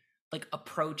army like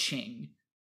approaching,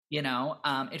 you know.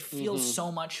 It feels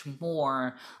so much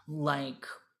more like,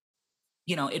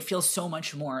 you know, it feels so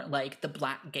much more like the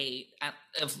Black Gate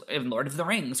of Lord of the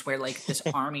Rings, where like this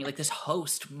army, like this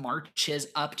host marches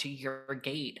up to your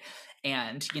gate,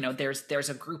 and you know there's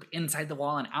a group inside the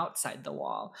wall and outside the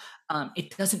wall.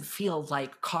 It doesn't feel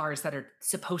like cars that are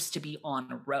supposed to be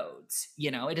on roads,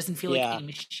 you know. It doesn't feel like a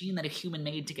machine that a human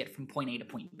made to get from point A to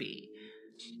point B.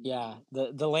 Yeah,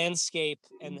 the landscape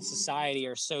and the society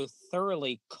are so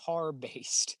thoroughly car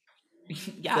based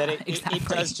Yeah, that it exactly.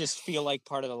 does just feel like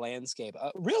part of the landscape.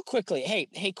 Real quickly,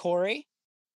 hey Corey,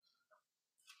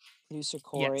 producer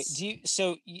Corey, Yes.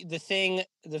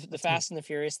 the Fast and the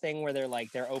Furious thing where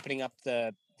they're opening up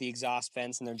the exhaust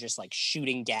vents and they're just like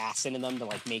shooting gas into them to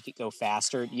like make it go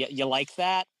faster. You like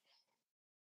that?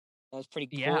 That was pretty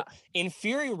cool. Yeah. In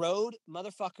Fury Road,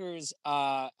 motherfuckers,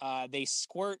 they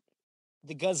squirt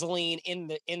the gasoline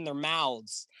in their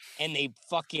mouths and they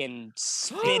fucking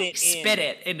spit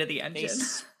it into the engine. They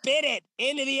spit it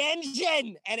into the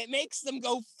engine and it makes them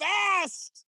go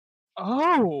fast.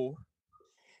 Oh.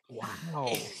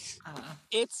 Wow.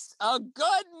 It's a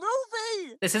good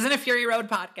movie. This isn't a Fury Road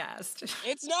podcast.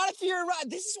 It's not a Fury Road.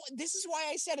 This is why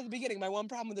I said at the beginning, my one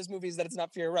problem with this movie is that it's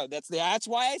not Fury Road. That's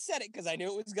why I said it, because I knew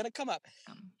it was gonna come up.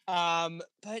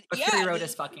 But yeah, Fury Road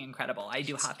is fucking incredible. I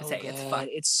do have to say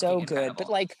it's so good. Incredible. But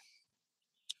like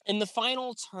in the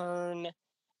final turn,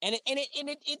 and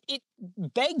it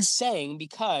begs saying,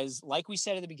 because like we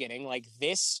said at the beginning, like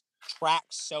this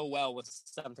tracks so well with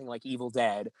something like Evil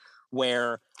Dead,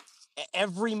 where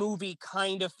every movie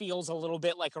kind of feels a little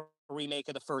bit like a remake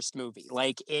of the first movie.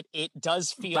 Like it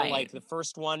does feel like the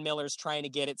first one, Miller's trying to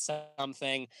get at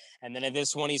something, and then at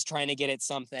this one he's trying to get at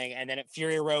something, and then at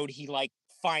Fury Road he like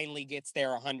finally gets there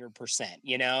 100%,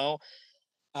 you know?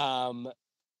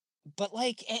 But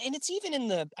like, and it's even in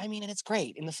the, I mean, and it's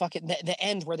great in the fucking the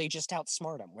end where they just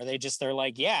outsmart them, where they're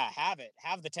like, yeah,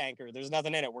 have the tanker, there's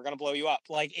nothing in it, we're gonna blow you up.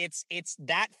 Like it's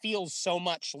that feels so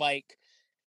much like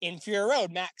in Fury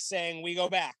Road, Max saying, we go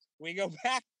back,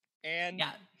 and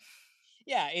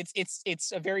yeah,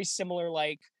 it's a very similar,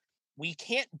 like, we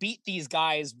can't beat these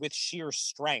guys with sheer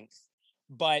strength,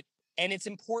 but, and it's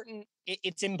important,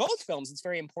 it's in both films, it's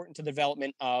very important to the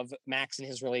development of Max and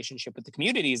his relationship with the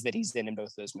communities that he's in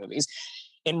both those movies.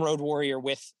 In Road Warrior,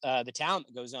 with the town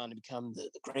that goes on to become the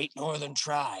Great Northern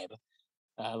Tribe,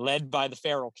 led by the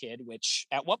Feral Kid, which,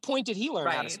 at what point did he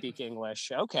learn how to speak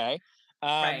English? Okay.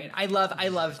 Right. I love that. I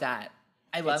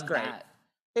love that.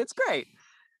 It's great.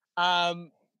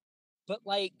 But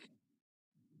like,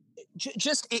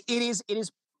 it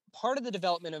is part of the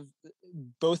development of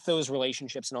both those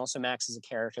relationships, and also Max as a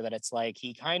character, that it's like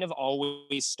he kind of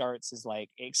always starts as like,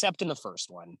 except in the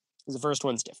first one, because the first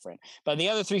one's different, but in the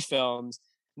other three films,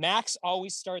 Max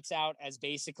always starts out as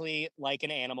basically like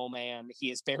an animal man. He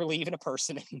is barely even a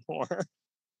person anymore.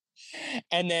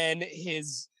 And then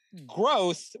his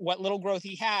growth, what little growth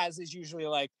he has, is usually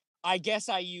like, I guess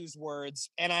I use words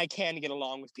and I can get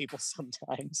along with people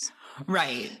sometimes.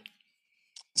 Right.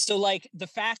 So like the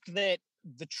fact that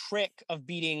the trick of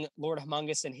beating Lord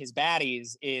Humongous and his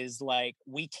baddies is like,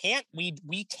 we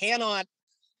cannot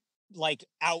like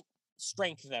out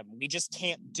strength them. We just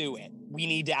can't do it. We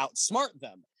need to outsmart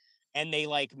them. And they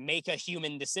like make a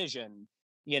human decision.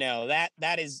 You know,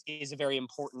 that is a very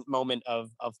important moment of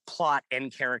plot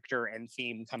and character and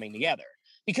theme coming together.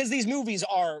 Because these movies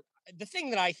are, the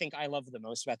thing that I think I love the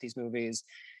most about these movies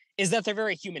is that they're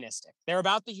very humanistic. They're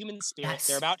about the human spirit.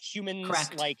 They're about humans,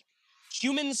 like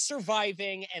humans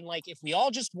surviving. And like, if we all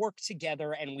just work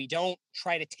together and we don't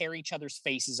try to tear each other's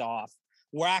faces off,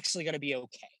 we're actually going to be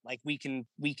okay. Like we can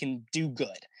do good.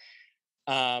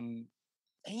 And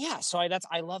yeah, so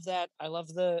I love that. I love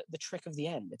the trick of the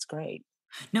end. It's great.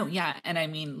 No, yeah, and I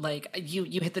mean, like, you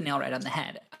hit the nail right on the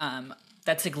head.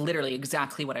 That's like literally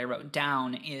exactly what I wrote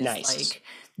down, is like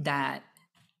that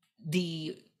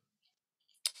the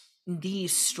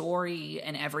story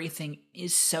and everything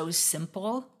is so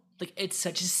simple. Like, it's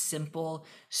such a simple,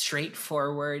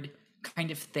 straightforward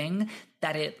kind of thing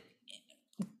that it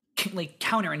like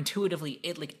counterintuitively,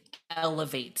 it like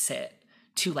elevates it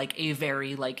to like a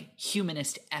very like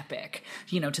humanist epic,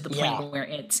 you know, to the point where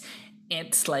it's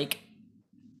like,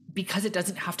 because it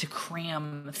doesn't have to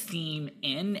cram theme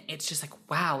in, it's just like,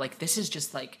 wow, like this is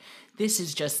just like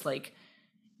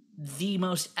the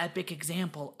most epic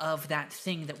example of that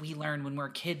thing that we learn when we're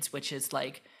kids, which is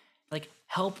like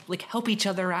help each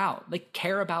other out, like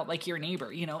care about like your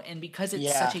neighbor, you know. And because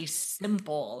it's such a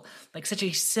simple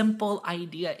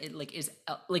idea, it like is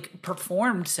like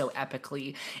performed so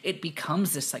epically, it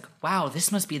becomes this like, wow,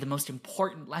 this must be the most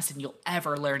important lesson you'll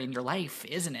ever learn in your life,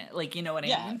 isn't it? Like, you know what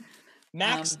I mean?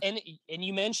 Max, and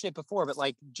you mentioned it before, but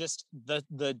like just the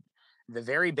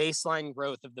very baseline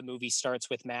growth of the movie starts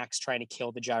with Max trying to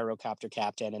kill the gyrocopter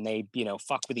captain, and they, you know,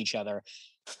 fuck with each other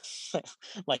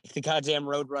like the goddamn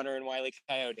Roadrunner and Wile E.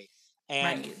 Coyote.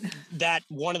 And that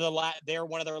one of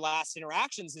their last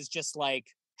interactions is just like,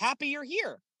 happy you're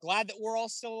here, glad that we're all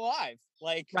still alive.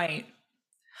 Like,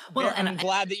 well, and I'm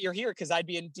glad that you're here, because I'd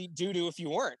be in deep doo-doo if you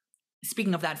weren't.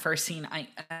 Speaking of that first scene,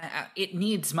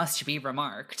 it must be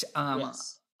remarked.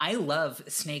 I love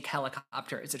Snake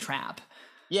Helicopter as a trap.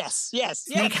 Yes, yes,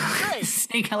 Snake, yes. Great.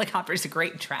 Snake Helicopter is a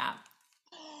great trap.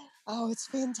 Oh, it's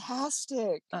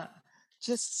fantastic.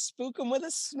 Just spook him with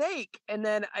a snake. And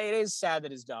then it is sad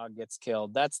that his dog gets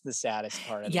killed. That's the saddest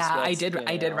part of this. Yeah, I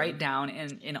That's, did write down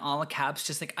in all caps,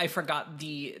 just like I forgot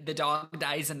the dog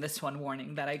dies in this one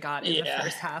warning that I got in the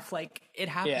first half. Like it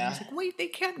happened. I was like, wait, they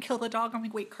can't kill the dog. I'm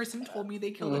like, wait, Kirsten told me they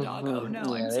kill the dog. Oh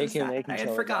no, I'm so sad. I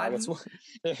had forgotten.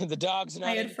 The dog's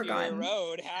not in Fury forgotten.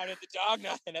 Road. How did the dog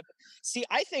not end up? See,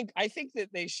 I think that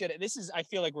they should. I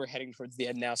feel like we're heading towards the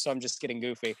end now, so I'm just getting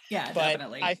goofy. Yeah, but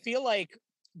definitely. I feel like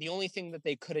the only thing that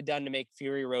they could have done to make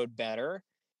Fury Road better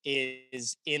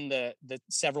is in the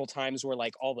several times where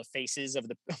like all the faces of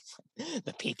the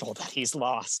the people that he's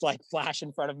lost like flash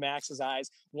in front of Max's eyes.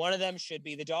 One of them should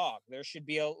be the dog. There should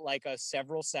be a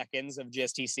several seconds of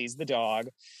just he sees the dog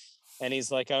and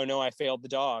he's like, oh no, I failed the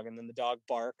dog, and then the dog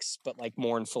barks but like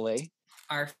mournfully.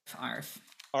 Arf, arf.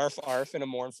 Arf, arf in a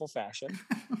mournful fashion.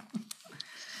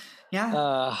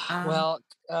 Yeah.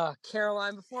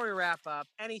 Caroline, before we wrap up,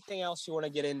 anything else you want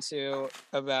to get into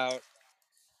about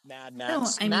Mad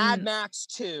Max? No, Mad Max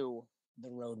 2, The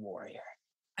Road Warrior.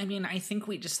 I mean, I think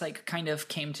we just like kind of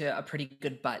came to a pretty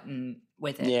good button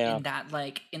with it. Yeah.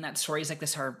 In that stories like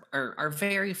this are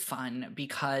very fun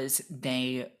because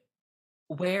they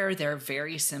wear their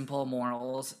very simple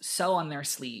morals so on their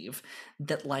sleeve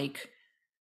that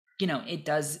it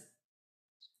does,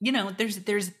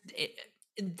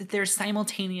 there's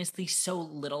simultaneously so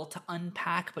little to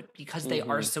unpack, but because they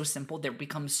are so simple, there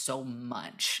becomes so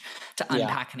much to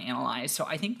unpack and analyze. So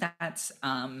I think that's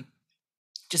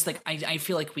just like I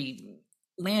feel like we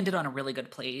landed on a really good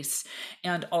place.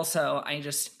 And also I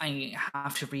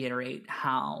have to reiterate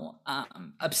how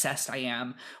obsessed I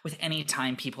am with any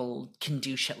time people can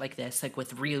do shit like this, like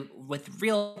with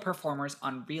real performers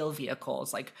on real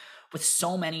vehicles, like with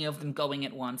so many of them going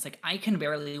at once. Like I can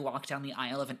barely walk down the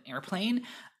aisle of an airplane.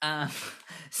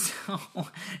 So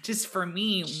just for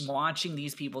me, watching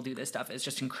these people do this stuff is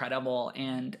just incredible.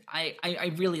 And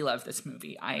I really love this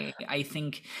movie. I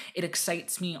think it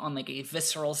excites me on like a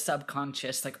visceral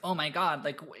subconscious, like, oh my God,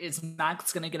 like is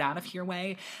Max going to get out of here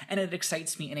way? And it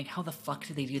excites me in a, how the fuck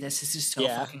did they do this? This is so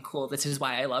fucking cool. This is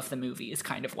why I love the movie is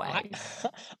kind of way.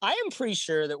 I am pretty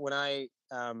sure that when I,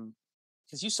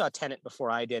 because you saw Tenet before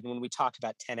I did, and when we talked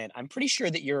about Tenet, I'm pretty sure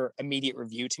that your immediate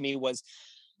review to me was,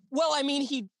 well, I mean,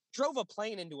 he drove a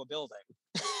plane into a building.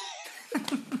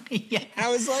 Yeah.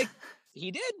 I was like,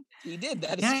 he did.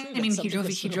 That is true. I mean,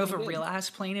 he drove a real ass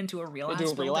plane into a real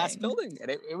ass building.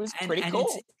 And it was pretty cool.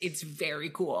 It's very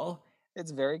cool.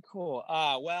 It's very cool.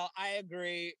 Well, I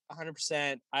agree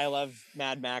 100%. I love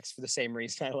Mad Max for the same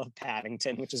reason I love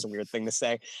Paddington, which is a weird thing to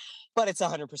say, but it's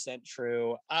 100%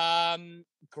 true.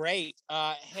 Great.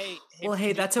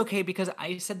 Hey, that's okay because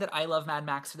I said that I love Mad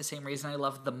Max for the same reason I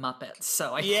love the Muppets.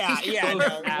 So I think we're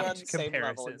on the same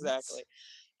comparisons. level, exactly.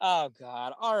 Oh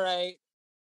God. All right.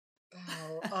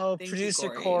 Oh, producer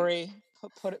Corey,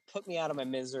 put me out of my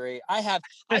misery. I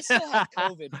still have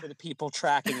COVID for the people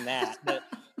tracking that. But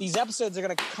these episodes are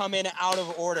gonna come in out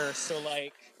of order. So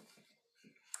like,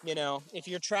 if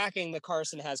you're tracking the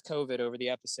Carson has COVID over the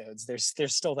episodes, there's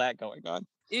still that going on.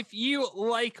 If you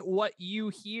like what you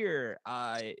hear,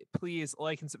 please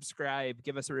like and subscribe.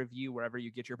 Give us a review wherever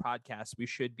you get your podcasts. We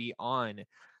should be on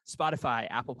Spotify,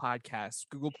 Apple Podcasts,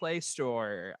 Google Play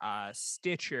Store,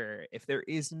 Stitcher. If there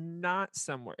is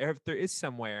somewhere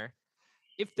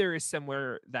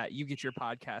that you get your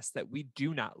podcast that we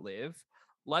do not live,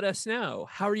 let us know.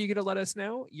 How are you going to let us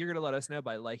know? You're going to let us know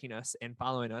by liking us and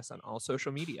following us on all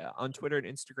social media. On Twitter and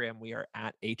Instagram, we are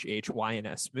at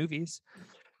HHYNS Movies.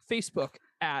 Facebook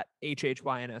at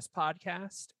HHYNS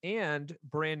Podcast, and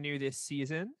brand new this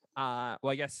season. I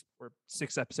guess we're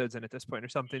 6 episodes in at this point or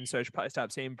something, so I should probably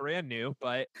stop saying brand new,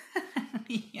 but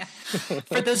yeah.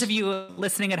 For those of you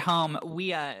listening at home,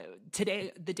 we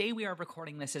today, the day we are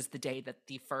recording this is the day that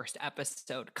the first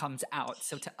episode comes out.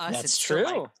 So to us, it's true.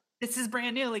 Like, this is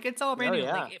brand new. Like it's all brand new.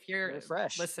 Yeah. Like if you're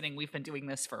fresh listening, we've been doing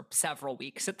this for several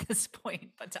weeks at this point,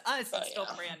 but to us, it's still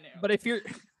brand new. But if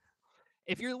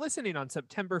you're listening on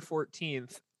September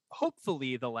 14th,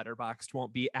 hopefully the Letterboxd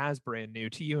won't be as brand new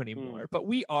to you anymore, but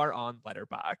we are on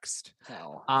Letterboxd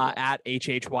at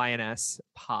HHYNS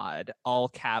Pod, all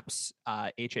caps,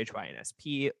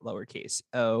 HHYNSP, lowercase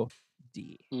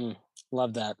OD.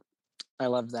 Love that. I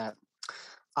love that.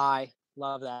 I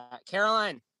love that.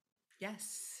 Caroline.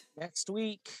 Yes. Next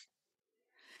week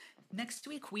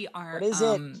we are. What is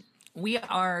it? We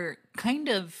are kind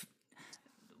of.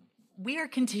 we are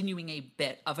continuing a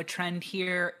bit of a trend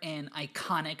here in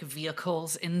iconic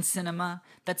vehicles in cinema.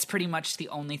 That's pretty much the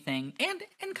only thing. And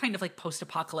kind of like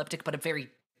post-apocalyptic, but a very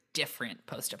different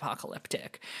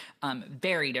post-apocalyptic.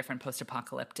 Very different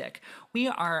post-apocalyptic. We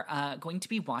are going to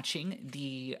be watching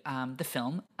the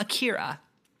film Akira.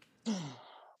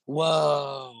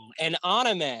 Whoa, an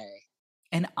anime.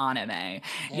 An anime.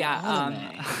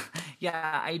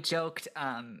 Yeah, I joked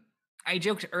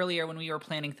earlier when we were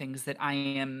planning things that I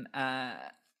am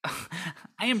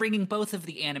bringing both of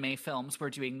the anime films we're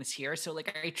doing this year. So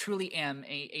like I truly am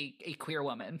a queer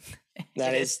woman.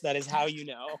 That is how you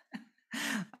know.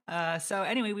 So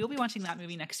anyway, we'll be watching that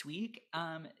movie next week.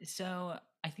 So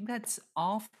I think that's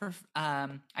all for I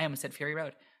almost said Fury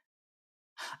Road.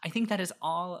 I think that is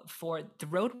all for The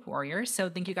Road Warriors. So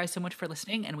thank you guys so much for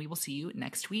listening, and we will see you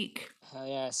next week.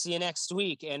 Yeah, see you next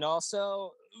week. And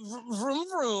also, vroom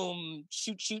vroom,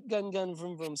 shoot shoot, gun gun,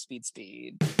 vroom vroom, speed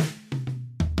speed.